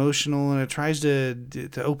tries to be emotional, and it tries to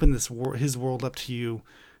open his world up to you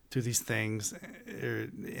through these things,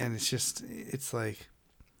 and it's like,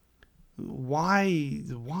 why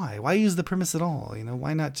use the premise at all?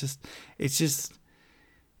 Why not just? It's just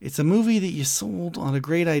it's a movie that you sold on a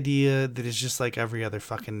great idea that is just like every other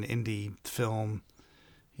fucking indie film.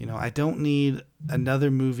 You know, I don't need another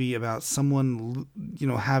movie about someone, you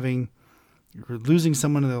know, having or losing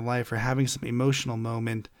someone in their life or having some emotional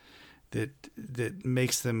moment that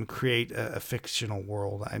makes them create a fictional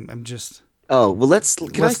world. I'm just. Oh well, can I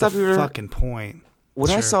stop you? What's the fucking point? When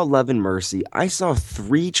I saw Love and Mercy, I saw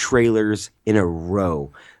 3 trailers in a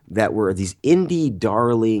row that were these indie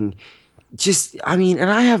darling. And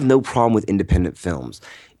I have no problem with independent films.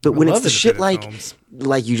 But when it's the shit like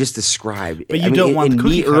you just described, but you don't want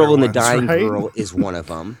Me, Earl, and the Dying right? Girl is one of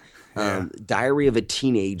them. Diary of a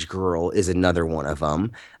Teenage Girl is another one of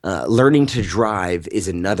them. Learning to Drive is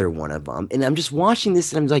another one of them. And I'm just watching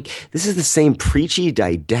this, and I'm like, this is the same preachy,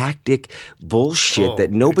 didactic bullshit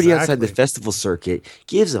that nobody outside the festival circuit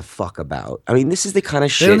gives a fuck about. I mean, this is the kind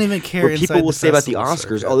of shit don't even care where people will say about the festival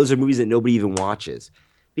Oscars, circuit. oh, those are movies that nobody even watches.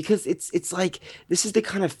 Because it's like this is the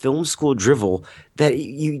kind of film school drivel that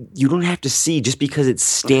you don't have to see just because it's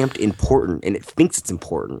stamped important and it thinks it's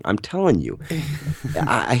important. I'm telling you,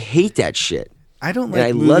 I hate that shit. I don't like. And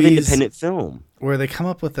I love independent film where they come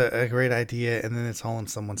up with a great idea and then it's all in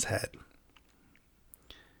someone's head.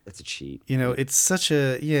 That's a cheat. You know, it's such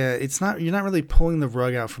a It's not. You're not really pulling the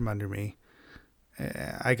rug out from under me.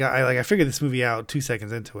 I figured this movie out 2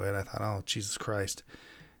 seconds into it. I thought, oh Jesus Christ,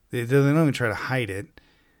 they don't even try to hide it.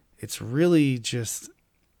 It's really just,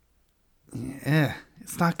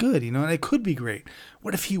 it's not good, you know, and it could be great.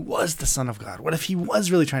 What if he was the Son of God? What if he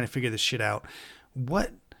was really trying to figure this shit out?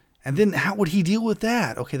 And then how would he deal with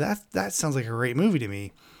that? Okay, that sounds like a great movie to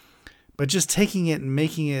me. But just taking it and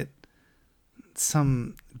making it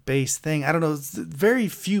some base thing, I don't know. Very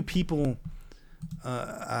few people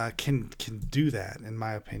can do that, in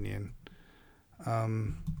my opinion.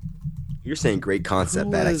 You're saying great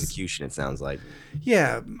concept, bad execution, it sounds like.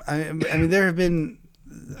 Yeah. I mean, there have been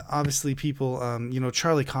obviously people,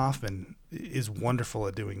 Charlie Kaufman is wonderful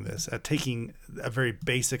at doing this, at taking a very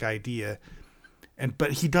basic idea,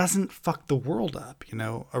 but he doesn't fuck the world up, you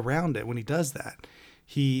know, around it when he does that.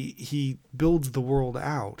 He builds the world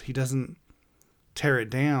out. He doesn't tear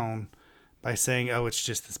it down by saying, oh, it's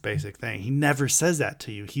just this basic thing. He never says that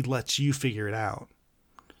to you. He lets you figure it out,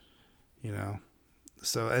 you know.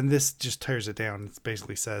 So, and this just tears it down. It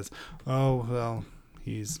basically says, oh, well,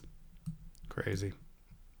 he's crazy.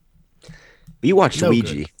 You watched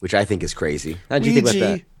Ouija, which I think is crazy. How did you think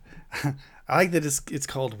about that? I like that it's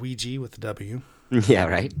called Ouija with a W. Yeah,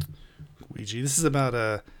 right. Ouija. This is about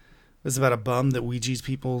a bum that Ouija's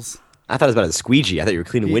people's. I thought it was about a squeegee. I thought you were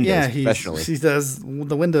cleaning windows professionally. He does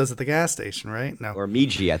the windows at the gas station, right? No. Or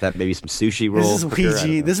Meiji. I thought maybe some sushi rolls. This is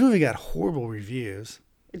Ouija. This movie got horrible reviews.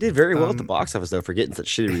 It did very well at the box office, though, for getting such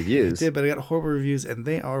shitty reviews. It did, but it got horrible reviews, and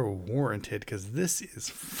they are warranted because this is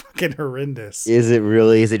fucking horrendous. Is it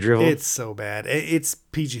really? Is it drivel? It's so bad. It's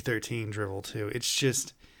PG-13 drivel, too. It's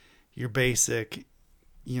just your basic,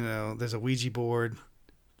 you know, there's a Ouija board.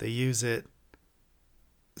 They use it.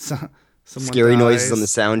 Scary noises on the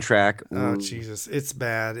soundtrack. Ooh. Oh, Jesus. It's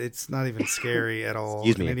bad. It's not even scary at all.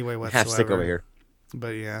 Excuse me. In any way whatsoever. Half stick over here.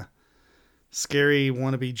 But, yeah. Scary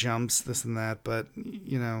wannabe jumps, this and that, but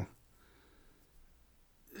you know,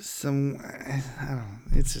 I don't know.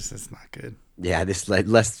 It's not good. Yeah, this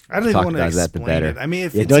less I don't even talk want to about that, the better. It. I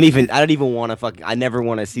mean, I don't even want to I never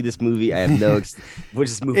want to see this movie. I have no. We'll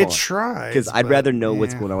just move on. It tries because I'd rather know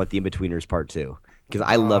what's going on with the Inbetweeners Part 2. Because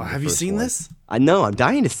I love. Have you seen this? I know. I'm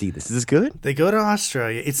dying to see this. Is this good? They go to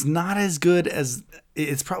Australia. It's not as good as.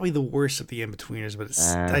 It's probably the worst of the Inbetweeners, but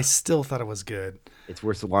I still thought it was good. It's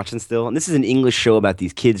worth watching still. And this is an English show about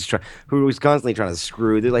these kids who are constantly trying to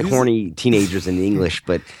screw. They're like horny teenagers in English,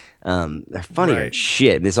 but they're funny as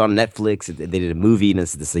shit. And it's on Netflix. They did a movie, and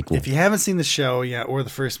it's the sequel. If you haven't seen the show yet or the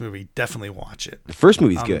first movie, definitely watch it. The first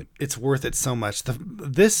movie's good. It's worth it so much.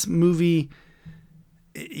 This movie,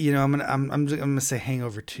 you know, I'm gonna say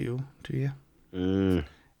Hangover 2 to you.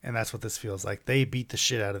 And that's what this feels like. They beat the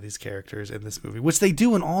shit out of these characters in this movie, which they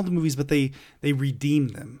do in all the movies, but they redeem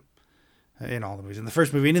them in all the movies. In the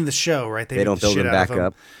first movie and in the show, right? They don't build them back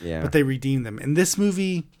up. Yeah. But they redeem them. In this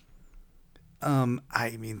movie,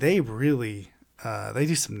 I mean, they really they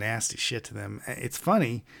do some nasty shit to them. It's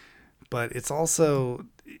funny, but it's also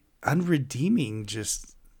unredeeming.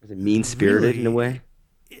 Just mean-spirited really, in a way.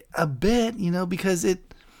 A bit, you know, because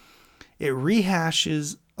it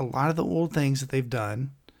rehashes a lot of the old things that they've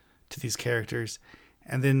done to these characters,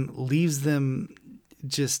 and then leaves them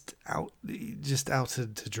just out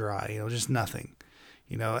to dry, you know, just nothing,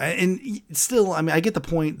 you know. And still, I mean, I get the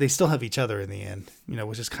point. They still have each other in the end, you know,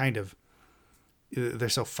 which is kind of, they're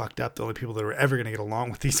so fucked up. The only people that are ever going to get along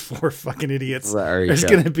with these 4 fucking idiots are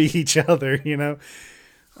going to be each other, you know.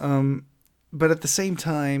 But at the same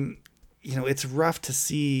time, it's rough to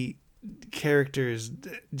see characters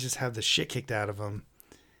just have the shit kicked out of them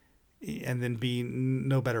and then be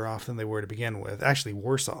no better off than they were to begin with. Actually,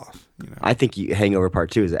 worse off. I think Hangover Part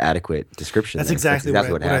 2 is an adequate description. That's exactly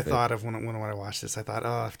what I thought of when I watched this. I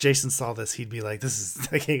thought, if Jason saw this, he'd be like, "This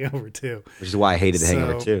is like Hangover 2." Which is why I hated the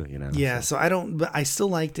Hangover 2. Yeah, so I don't. But I still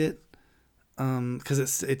liked it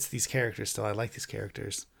because it's these characters. Still, I like these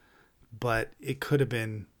characters, but it could have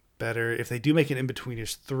been better if they do make an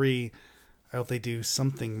Inbetweeners 3. I hope they do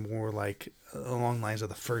something more like along the lines of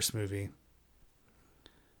the first movie.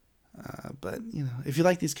 But if you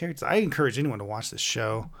like these characters, I encourage anyone to watch this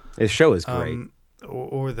show. This show is great,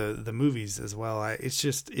 or the movies as well.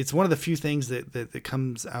 It's one of the few things that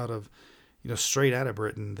comes out of straight out of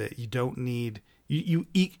Britain that you don't need.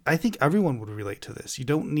 I think everyone would relate to this. You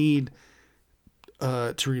don't need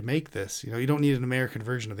to remake this. You don't need an American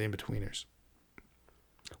version of the Inbetweeners.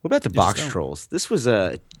 What about the Boxtrolls? This was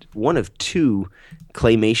one of 2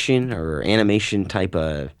 claymation or animation type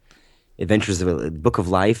Adventures of a Book of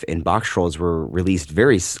Life and Boxtrolls were released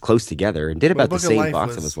very close together and did about the same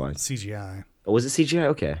box office wise. CGI. Oh, was it CGI?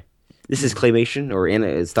 Okay. This is claymation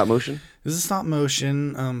or stop motion? This is stop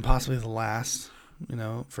motion, possibly the last,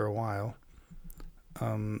 for a while.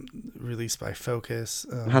 Released by Focus.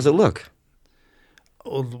 How's it look?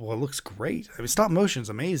 Well, it looks great. I mean, stop motion's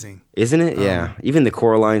amazing, isn't it? Yeah, even the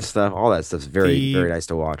Coraline stuff, all that stuff's very, very nice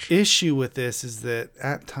to watch. Issue with this is that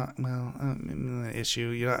I'll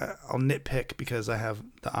nitpick because I have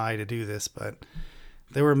the eye to do this, but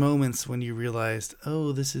there were moments when you realized,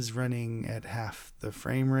 this is running at half the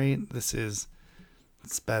frame rate. This is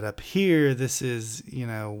sped up here. This is,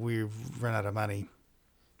 we've run out of money.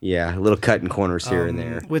 Yeah, a little cut in corners here and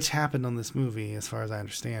there, which happened on this movie, as far as I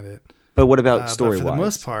understand it. But what about story-wise? For the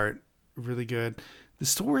most part, really good. The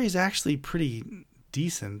story is actually pretty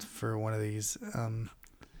decent for one of these.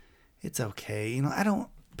 It's okay. I don't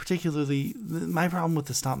particularly... My problem with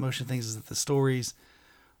the stop-motion things is that the stories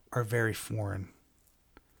are very foreign.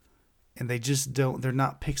 And they just don't... They're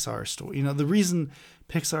not Pixar stories. The reason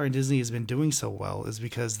Pixar and Disney has been doing so well is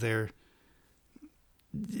because their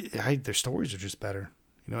stories are just better.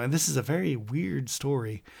 And this is a very weird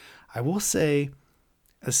story. I will say...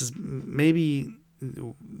 This is maybe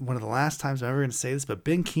one of the last times I'm ever going to say this, but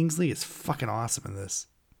Ben Kingsley is fucking awesome in this.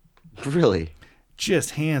 Really?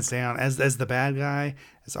 Just hands down. As the bad guy,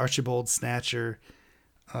 as Archibald Snatcher.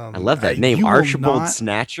 I love that name, Archibald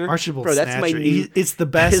Snatcher. Archibald Bro, that's Snatcher. My new, it's the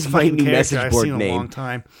best fucking character I've seen in a long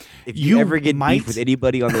time. If you ever get beef with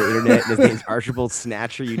anybody on the internet and his name's Archibald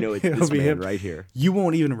Snatcher, you know it's this man right here. You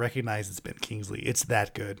won't even recognize it's Ben Kingsley. It's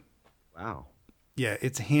that good. Wow. Yeah,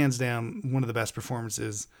 it's hands down one of the best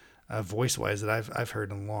performances, voice-wise, that I've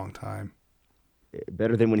heard in a long time.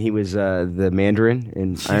 Better than when he was the Mandarin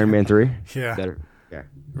in Iron Man 3? Yeah. Better. Yeah.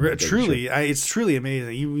 Truly, it's truly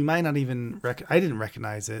amazing. You might not even I didn't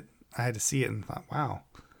recognize it. I had to see it and thought, wow,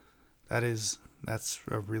 that's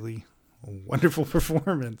a really wonderful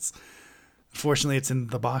performance. Unfortunately, it's in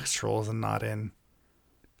the Boxtrolls and not in,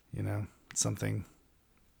 something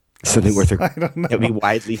worth I don't know. That would be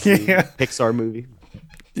widely seen. Yeah. Pixar movie.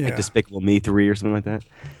 Yeah. Like Despicable Me 3 or something like that.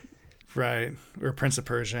 Right. Or Prince of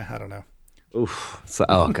Persia. I don't know. Oof. So,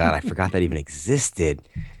 oh, God, I forgot that even existed.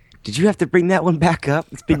 Did you have to bring that one back up?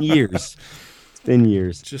 It's been years.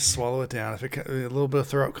 Just swallow it down. If a little bit of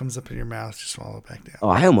throat comes up in your mouth, just swallow it back down. Oh,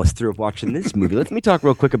 I almost threw up watching this movie. Let me talk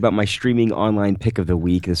real quick about my streaming online pick of the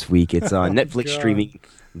week this week. It's on Netflix streaming,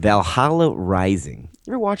 Valhalla Rising.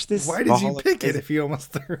 You ever watch this? Why did you pick it if you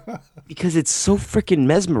almost threw up? Because it's so freaking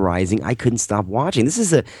mesmerizing, I couldn't stop watching. This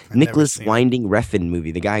is a Nicholas Winding Refn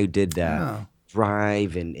movie, the guy who did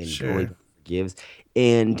Drive and Only God Forgives.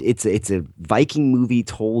 And it's a Viking movie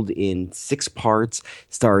told in 6 parts.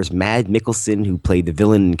 Stars Mad Mikkelsen, who played the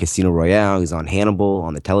villain in Casino Royale. He's on Hannibal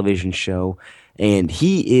on the television show. And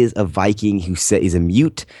he is a Viking who is a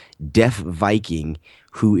mute, deaf Viking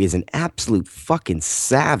who is an absolute fucking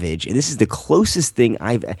savage. And this is the closest thing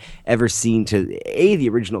I've ever seen to, the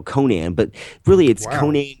original Conan, but really it's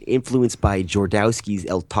Conan influenced by Jodorowsky's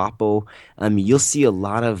El Topo. You'll see a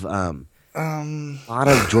lot of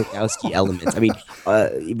Jodorowsky elements. I mean,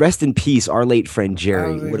 rest in peace, our late friend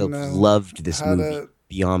Jerry would have loved this movie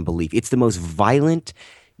beyond belief. It's the most violent,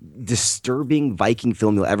 disturbing Viking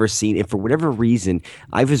film you'll ever see, and for whatever reason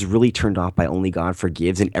I was really turned off by Only God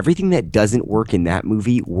Forgives, and everything that doesn't work in that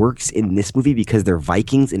movie works in this movie because they're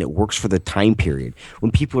Vikings and it works for the time period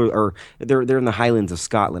when people they're in the Highlands of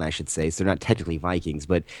Scotland, I should say, so they're not technically Vikings,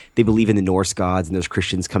 but they believe in the Norse gods and there's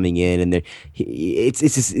Christians coming in, and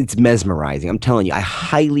it's mesmerizing. I'm telling you, I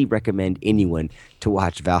highly recommend anyone to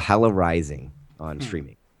watch Valhalla Rising on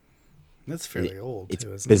streaming. That's fairly old, it's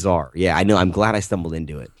too, isn't bizarre. Yeah, I know. I'm glad I stumbled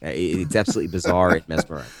into it. It's absolutely bizarre and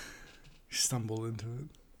mesmerizing. You stumbled into it.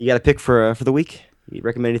 You got a pick for the week? You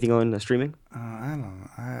recommend anything on streaming? I don't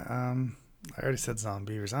know. I already said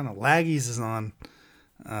Zombievers. I don't know. Laggies is on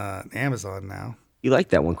Amazon now. You like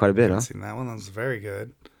that one quite a bit, huh? I've seen that one. That was very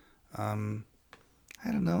good. I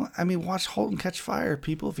don't know. I mean, watch *Halt and Catch Fire*,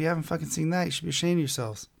 people. If you haven't fucking seen that, you should be ashamed of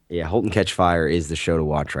yourselves. Yeah, *Halt and Catch Fire* is the show to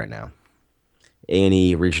watch right now.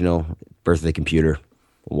 A&E original, Birth of the Computer.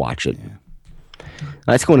 Watch it. Yeah.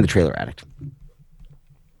 Let's go into the trailer addict.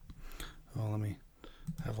 Oh,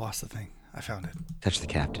 I've lost the thing. I found it. Touch the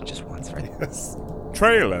captain just once, right? Yes.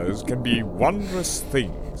 Trailers can be wondrous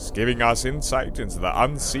things, giving us insight into the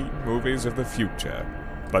unseen movies of the future.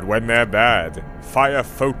 But when they're bad, fire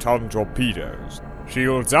photon torpedoes.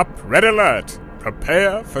 Shields up, red alert.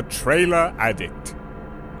 Prepare for Trailer Addict.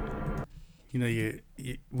 You know,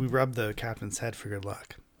 we rub the captain's head for good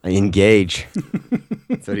luck. Engage.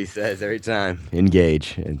 That's what he says every time.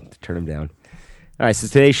 Engage and turn him down. All right, so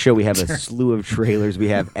today's show we have a slew of trailers. We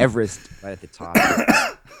have Everest right at the top.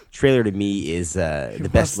 Trailer to me is the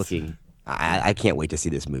best looking. I can't wait to see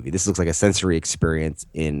this movie. This looks like a sensory experience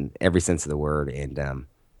in every sense of the word, and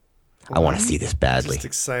I want to see this badly. Just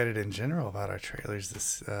excited in general about our trailers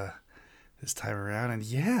this time around, and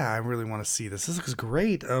yeah, I really want to see this. This looks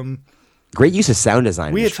great. Great use of sound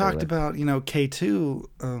design. We had talked about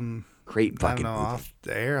K2. Great fucking I don't know, movie. off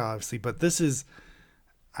the air, obviously, but this is.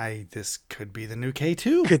 This could be the new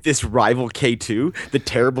K2. Could this rival K2? The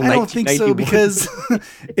terrible. I don't think so because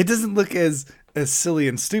it doesn't look as silly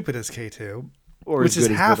and stupid as K2, or which is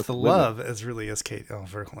half the Vertical love Limit. as really as K. Oh,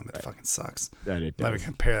 Vertical Limit fucking sucks. That it Let me does.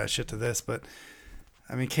 compare that shit to this, but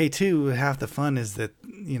I mean K2. Half the fun is that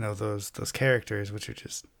those characters, which are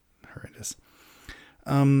just horrendous.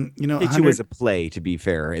 K2 is a play, to be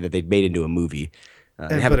fair, that they've made into a movie.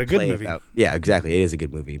 But a good movie. Yeah, exactly. It is a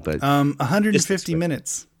good movie. But 150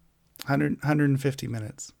 minutes. 150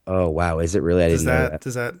 minutes. Oh wow, is it really? I didn't know that.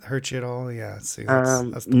 Does that hurt you at all? Yeah. See,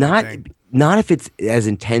 that's the not if it's as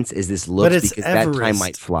intense as this looks, but it's because Everest. that time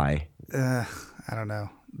might fly. I don't know.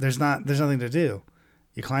 There's nothing to do.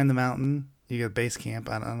 You climb the mountain. You go to base camp.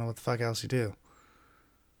 I don't know what the fuck else you do.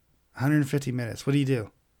 150 minutes. What do you do?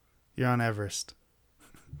 You're on Everest.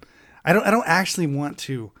 I don't actually want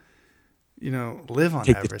to, live on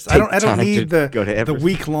Everest. I don't need the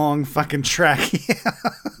week-long fucking trek.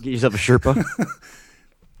 Get yourself a Sherpa.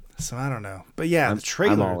 So I don't know. But yeah, the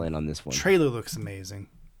trailer. I'm all in on this one. Trailer looks amazing.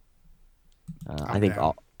 I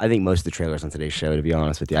think most of the trailers on today's show, to be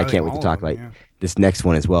honest with you. I can't wait to all talk of them, about this next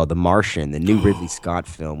one as well. The Martian, the new Ridley Scott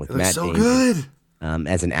film with Matt so Damon. good.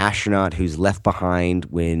 As an astronaut who's left behind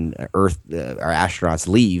when our astronauts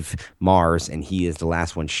leave Mars, and he is the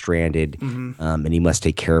last one stranded, and he must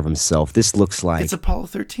take care of himself. This looks like it's Apollo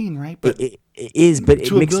 13, right? But it is, but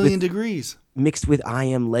to a billion degrees. Mixed with I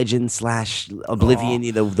Am Legend / Oblivion,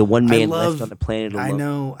 the one man left on the planet alone. I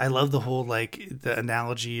know. I love the whole the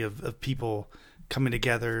analogy of people coming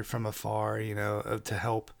together from afar, to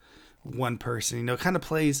help one person. It kind of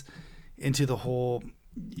plays into the whole.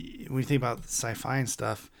 When you think about sci-fi and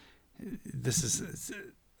stuff, this is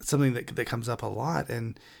something that comes up a lot,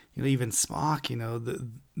 and even Spock,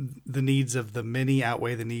 the needs of the many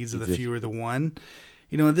outweigh the needs of the few or the one.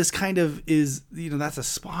 This kind of is that's a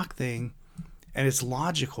Spock thing, and it's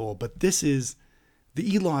logical, but this is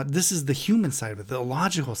this is the human side of it, the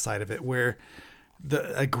logical side of it, where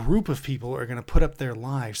a group of people are going to put up their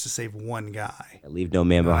lives to save one guy. Leave no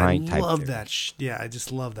man behind. I love that. I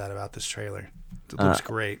just love that about this trailer. It looks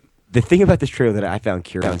great. The thing about this trailer that I found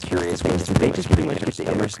curious was they just pretty much get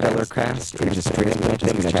the Interstellar cast, or just straight up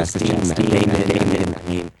Damon.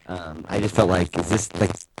 I just felt like, is this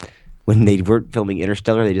like when they were filming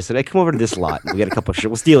Interstellar, they just said, "Hey, come over to this lot. We got a couple.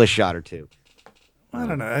 We'll steal a shot or two." I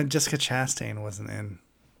don't know. Jessica Chastain wasn't in.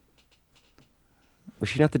 Was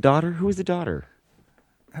she not the daughter? Who was the daughter?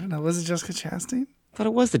 I don't know. Was it Jessica Chastain? I thought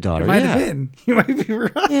it was the daughter. It might have been. You might be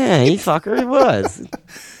right. Yeah, you fucker. It was.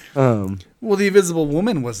 Well, the Invisible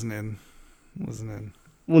Woman wasn't in.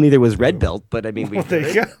 Well, neither was Red Belt, but I mean, there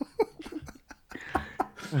you go.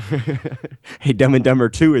 Hey, Dumb and Dumber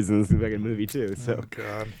 2 is in this fucking movie too. So. Oh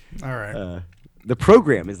God! All right. The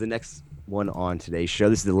Program is the next one on today's show.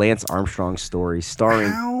 This is the Lance Armstrong story,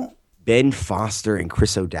 starring Ben Foster and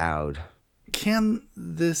Chris O'Dowd. Can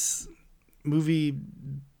this movie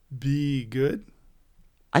be good?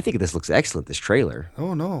 I think this looks excellent. This trailer.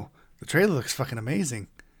 Oh no, the trailer looks fucking amazing.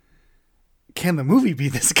 Can the movie be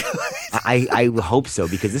this good? I hope so,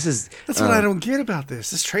 because this is... That's what I don't get about this.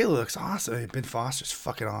 This trailer looks awesome. Ben Foster's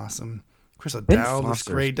fucking awesome. Chris O'Dowd looks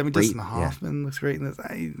great. Dustin Hoffman looks great in this.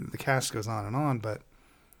 The cast goes on and on, but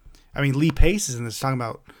I mean, Lee Pace is in this talking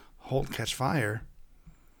about Halt and Catch Fire.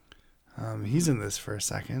 He's in this for a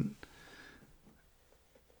second.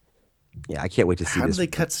 Yeah, I can't wait to see this. How did they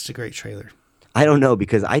cut such a great trailer? I don't know,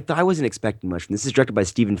 because I wasn't expecting much. This is directed by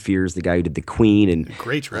Stephen Frears, the guy who did The Queen. And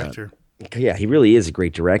great director. Yeah, he really is a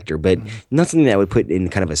great director, but not something that I would put in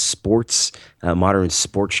kind of a sports, modern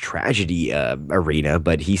sports tragedy arena,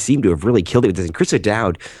 but he seemed to have really killed it with this. And Chris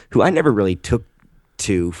O'Dowd, who I never really took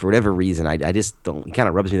to for whatever reason, I just don't, he kind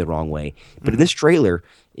of rubs me the wrong way. But in this trailer,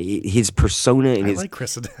 his persona and I like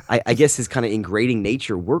Chris O'Dowd. I guess his kind of ingrating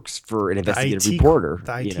nature works for an investigative reporter.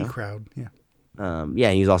 The IT crowd, yeah. Yeah,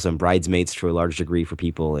 and he's also in Bridesmaids to a large degree for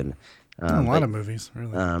people, and a lot of movies,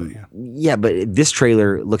 really. But this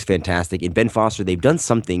trailer looks fantastic. And Ben Foster, they've done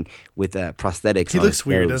something with prosthetics. He looks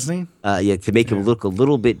weird, doesn't he? Yeah, to make him look a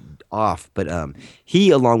little bit off. But he,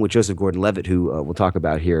 along with Joseph Gordon-Levitt, who we'll talk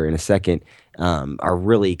about here in a second, are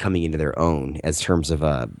really coming into their own as terms of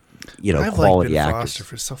I've quality liked Ben actors. Foster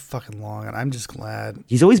for so fucking long, and I'm just glad.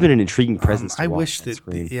 He's always been an intriguing presence. I wish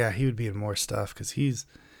that he would be in more stuff, because he's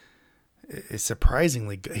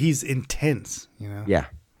surprisingly good. He's intense, Yeah.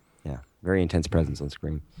 Very intense presence on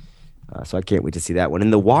screen. So I can't wait to see that one.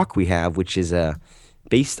 And The Walk we have, which is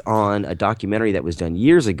based on a documentary that was done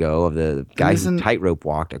years ago of the guy who tightrope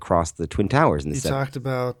walked across the Twin Towers. You talked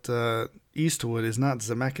about Eastwood. Is not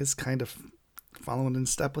Zemeckis kind of following in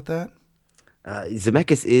step with that?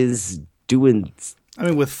 Zemeckis is doing... I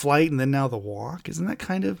mean, with Flight and then now The Walk, isn't that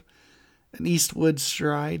kind of an Eastwood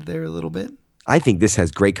stride there a little bit? I think this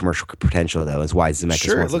has great commercial potential, though. Is why Zemeckis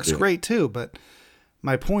Sure, it wants looks to do great, too, but...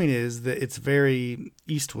 My point is that it's very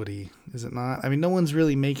Eastwoody, is it not? I mean, no one's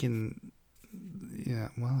really making... Yeah,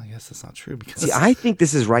 well, I guess that's not true. Because See, I think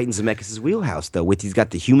this is right in Zemeckis' wheelhouse, though. He's got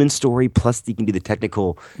the human story, plus he can do the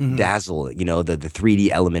technical dazzle, the 3D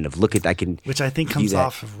element of look at I can... Which I think comes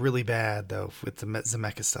off of really bad, though, with the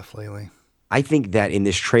Zemeckis stuff lately. I think that in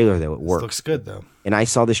this trailer, though, it works. It looks good, though. And I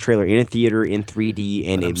saw this trailer in a theater in 3D,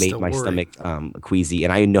 and it made my stomach queasy.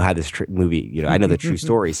 And I know how this movie, I know the true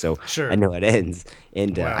story, so sure. I know how it ends.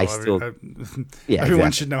 And I still,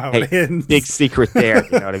 everyone should know how it ends. Big secret there.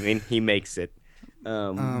 You know what I mean? He makes it.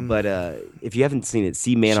 But if you haven't seen it,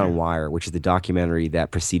 see Man on Wire, which is the documentary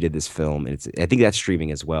that preceded this film. And I think that's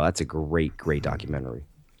streaming as well. That's a great, great documentary.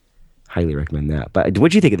 Highly recommend that. But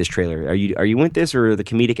what do you think of this trailer? Are you with this, or the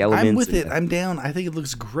comedic elements? I'm with it. I'm down. I think it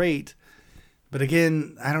looks great. But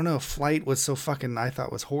again, I don't know. Flight was so fucking, I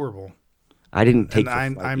thought, was horrible. I didn't take.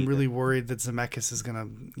 And I'm really worried that Zemeckis is gonna,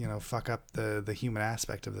 fuck up the human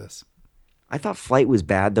aspect of this. I thought Flight was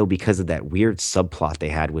bad though because of that weird subplot they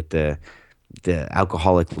had with the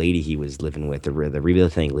alcoholic lady he was living with, the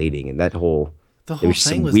rehabilitating lady, and that whole. The whole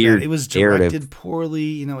thing was weird. It was directed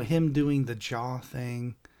poorly. Him doing the jaw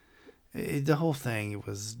thing. The whole thing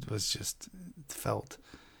was just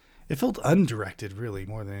it felt undirected, really,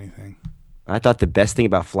 more than anything. I thought the best thing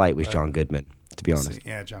about Flight was John Goodman, to be honest.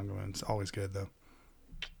 Yeah, John Goodman's always good, though.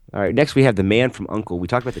 All right, next we have The Man from U.N.C.L.E. We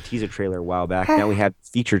talked about the teaser trailer a while back. Now we have the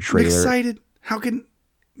feature trailer. I'm excited.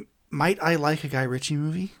 Might I like a Guy Ritchie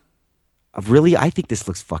movie? Really? I think this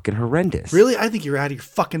looks fucking horrendous. Really? I think you're out of your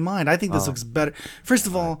fucking mind. I think this looks better. First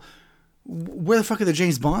of all, where the fuck are the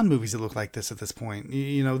James Bond movies that look like this at this point?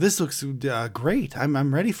 This looks great.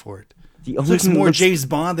 I'm ready for it. It looks more James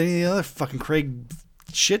Bond than any other fucking Craig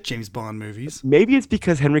shit James Bond movies. Maybe it's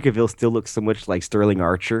because Henry Cavill still looks so much like Sterling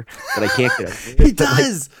Archer that I can't get it. He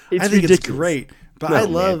does. I think ridiculous. It's great. But I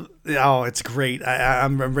love... Man. Oh, it's great.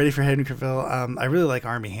 I'm ready for Henry Cavill. I really like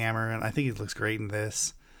Armie Hammer, and I think he looks great in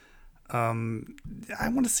this. I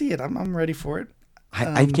want to see it. I'm ready for it.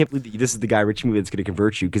 I can't believe that this is the Guy Ritchie movie that's going to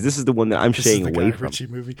convert you, because this is the one that I'm staying away from. Ritchie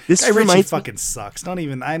movie. This Guy Ritchie fucking sucks. Don't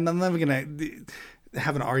even. I'm never going to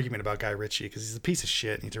have an argument about Guy Ritchie because he's a piece of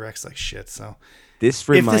shit and he directs like shit. So this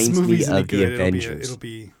reminds me of good, the Avengers. It'll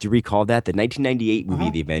be. Do you recall that the 1998 movie,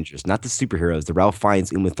 The Avengers, not the superheroes, the Ralph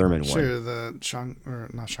Fiennes, Uma Thurman one? Sure, the not Sean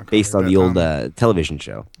Connery, based on the old television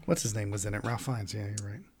show. What's his name was in it? Ralph Fiennes. Yeah, you're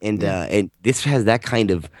right. And this has that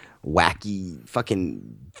kind of wacky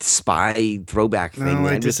fucking spy throwback thing. No,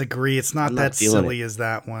 I disagree. It's not that silly as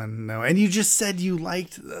that one. No, and you just said you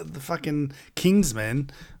liked the fucking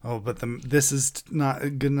Kingsman. Oh, but this is not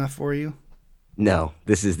good enough for you. No,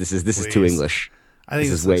 this is too English. I think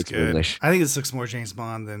this is way too English. I think this looks more James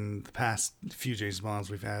Bond than the past few James Bonds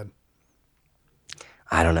we've had.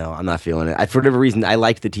 I don't know. I'm not feeling it. For whatever reason, I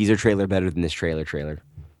liked the teaser trailer better than this trailer.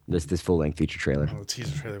 This full-length feature trailer. Well, the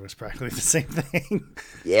teaser trailer was practically the same thing.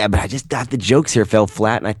 Yeah, but I just thought the jokes here fell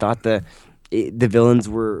flat, and I thought the villains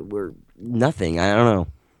were nothing. I don't know.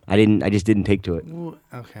 I just didn't take to it.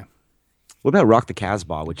 Okay. What about Rock the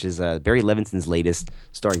Kasbah, which is Barry Levinson's latest,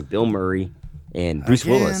 starring Bill Murray, and Bruce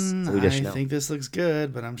Willis. I think this looks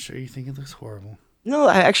good, but I'm sure you think it looks horrible. No,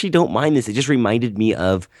 I actually don't mind this. It just reminded me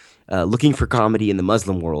of Looking for Comedy in the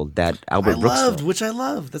Muslim World, that Albert Brooks film. Which I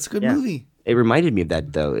loved. That's a good movie. It reminded me of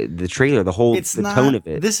that, though. The trailer, the tone of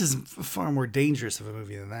it. This is far more dangerous of a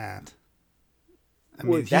movie than that. I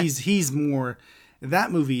mean, he's more.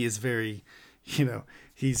 That movie is very,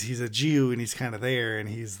 he's a Jew and he's kind of there and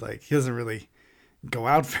he's like he doesn't really go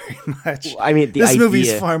out very much. Well, I mean, this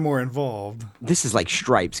movie's far more involved. This is like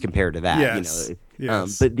Stripes compared to that. Yes.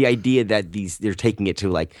 Yes. But the idea that they're taking it to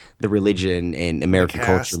like the religion and American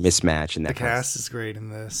culture mismatch and that. The cast is great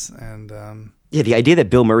in this, and the idea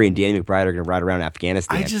that Bill Murray and Danny McBride are going to ride around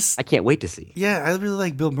Afghanistan. I can't wait to see. Yeah, I really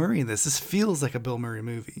like Bill Murray in this. This feels like a Bill Murray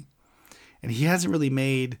movie, and he hasn't really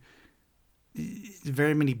made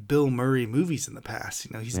very many Bill Murray movies in the past.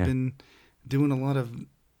 He's been doing a lot of,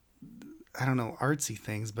 I don't know, artsy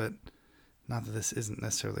things, but not that this isn't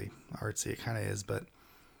necessarily artsy. It kind of is, but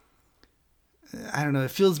I don't know.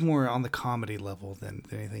 It feels more on the comedy level than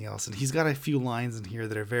anything else. And he's got a few lines in here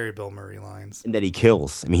that are very Bill Murray lines. And that he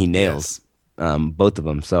kills. I mean, he nails both of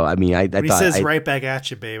them. So, I mean, I thought... When he says, right back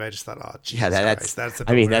at you, babe, I just thought, oh, Jesus Christ, that's a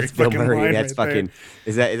Bill Murray. That's Bill Murray. That's right fucking...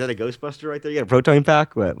 Is that a Ghostbuster right there? You got a proton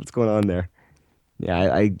pack? What's going on there?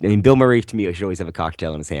 Yeah, I mean, Bill Murray, to me, should always have a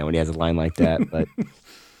cocktail in his hand when he has a line like that. But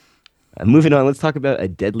moving on, let's talk about A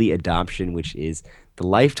Deadly Adoption, which is the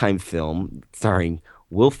Lifetime film starring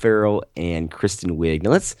Will Ferrell and Kristen Wiig.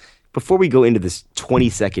 Now, before we go into this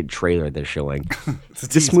 20-second trailer they're showing,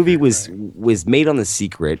 this movie was made on the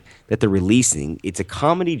secret that they're releasing. It's a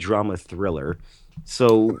comedy drama thriller.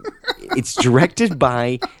 So it's directed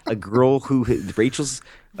by a girl Rachel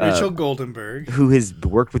Goldenberg, who has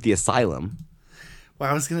worked with the Asylum. Well,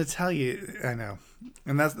 I was going to tell you, I know,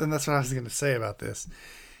 and that's what I was going to say about this,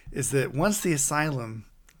 is that once the Asylum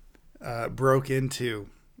broke into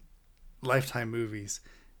Lifetime movies,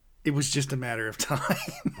 it was just a matter of time.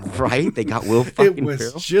 Right? They got Will fucking It was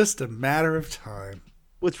Ferrell. just a matter of time.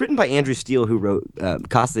 Well, it's written by Andrew Steele, who wrote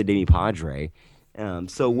Casa de Mi Padre.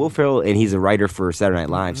 So Will Ferrell, and he's a writer for Saturday Night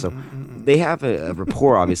Live, so they have a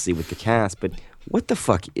rapport, obviously, with the cast, but what the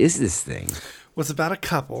fuck is this thing? Well, it's about a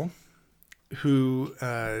couple who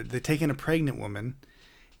they take in a pregnant woman,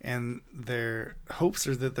 and their hopes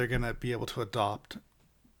are that they're going to be able to adopt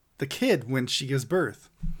the kid when she gives birth.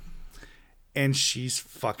 And she's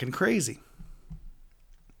fucking crazy.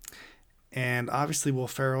 And obviously Will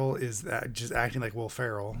Ferrell is just acting like Will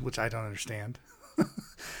Ferrell, which I don't understand.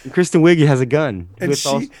 And Kristen Wiig has a gun. And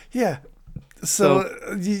So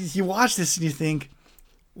you watch this and you think,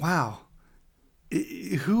 wow,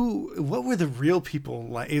 what were the real people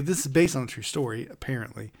like? This is based on a true story,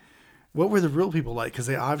 apparently. What were the real people like? Because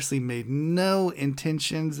they obviously made no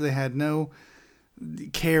intentions. They had no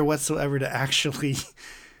care whatsoever to actually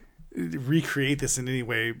recreate this in any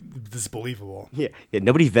way that's believable. Yeah.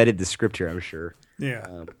 Nobody vetted the script here, I'm sure.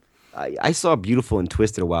 Yeah. I saw Beautiful and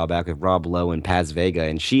Twisted a while back with Rob Lowe and Paz Vega,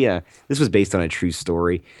 and this was based on a true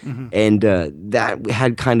story, and that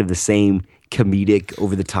had kind of the same comedic,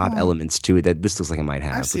 over-the-top elements to it that this looks like it might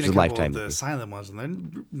have. I've seen a couple of the Asylum ones, and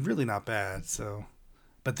they're really not bad. So,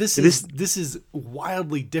 but this is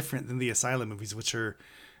wildly different than the Asylum movies, which are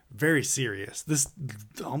very serious. This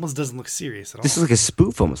almost doesn't look serious at all. This is like a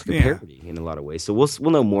spoof, almost like a parody in a lot of ways. So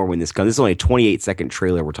we'll know more when this comes. This is only a 28-second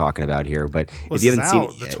trailer we're talking about here, but if you haven't seen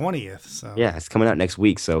it yet, the 20th. So yeah, it's coming out next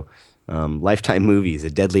week. So Lifetime movies, A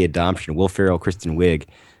Deadly Adoption, Will Ferrell, Kristen Wiig.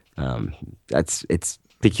 It's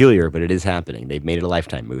peculiar, but it is happening. They've made it a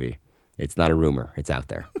Lifetime movie. It's not a rumor. It's out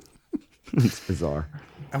there. It's bizarre.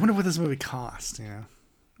 I wonder what this movie cost. You know,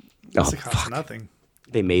 it costs nothing.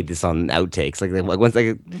 They made this on outtakes,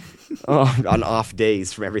 on off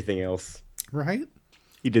days from everything else. Right?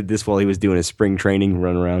 He did this while he was doing his spring training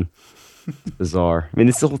run around. It's bizarre. I mean,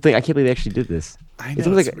 it's the whole thing. I can't believe they actually did this. I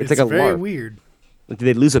know. It's like a very weird. Like, did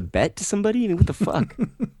they lose a bet to somebody? I mean, what the fuck?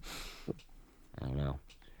 I don't know.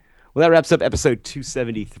 Well, that wraps up episode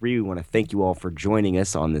 273. We want to thank you all for joining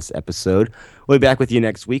us on this episode. We'll be back with you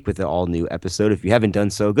next week with an all-new episode. If you haven't done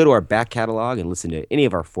so, go to our back catalog and listen to any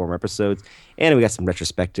of our former episodes. And we got some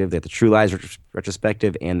retrospective. They have the True Lies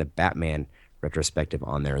retrospective and the Batman retrospective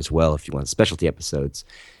on there as well if you want specialty episodes.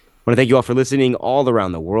 I want to thank you all for listening all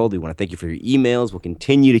around the world. We want to thank you for your emails. We'll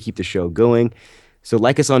continue to keep the show going. So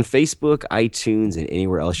like us on Facebook, iTunes, and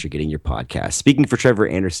anywhere else you're getting your podcast. Speaking for Trevor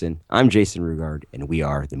Anderson, I'm Jason Rugard, and we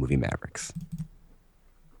are the Movie Mavericks.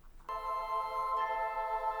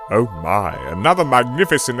 Oh my, another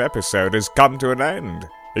magnificent episode has come to an end.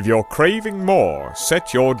 If you're craving more,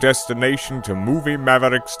 set your destination to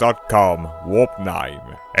MovieMavericks.com, Warp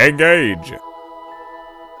 9. Engage!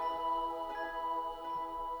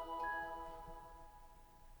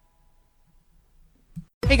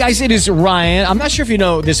 Hey guys, it is Ryan. I'm not sure if you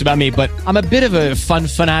know this about me, but I'm a bit of a fun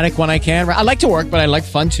fanatic when I can. I like to work, but I like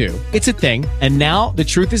fun too. It's a thing. And now the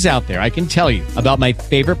truth is out there. I can tell you about my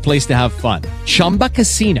favorite place to have fun. Chumba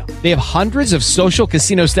Casino. They have hundreds of social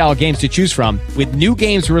casino style games to choose from with new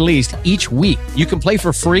games released each week. You can play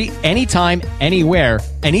for free anytime, anywhere.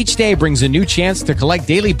 And each day brings a new chance to collect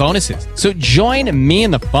daily bonuses. So join me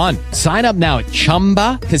in the fun. Sign up now at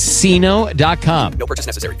ChumbaCasino.com. No purchase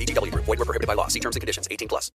necessary. VGW Group. Void where prohibited by law. See terms and conditions. 18+.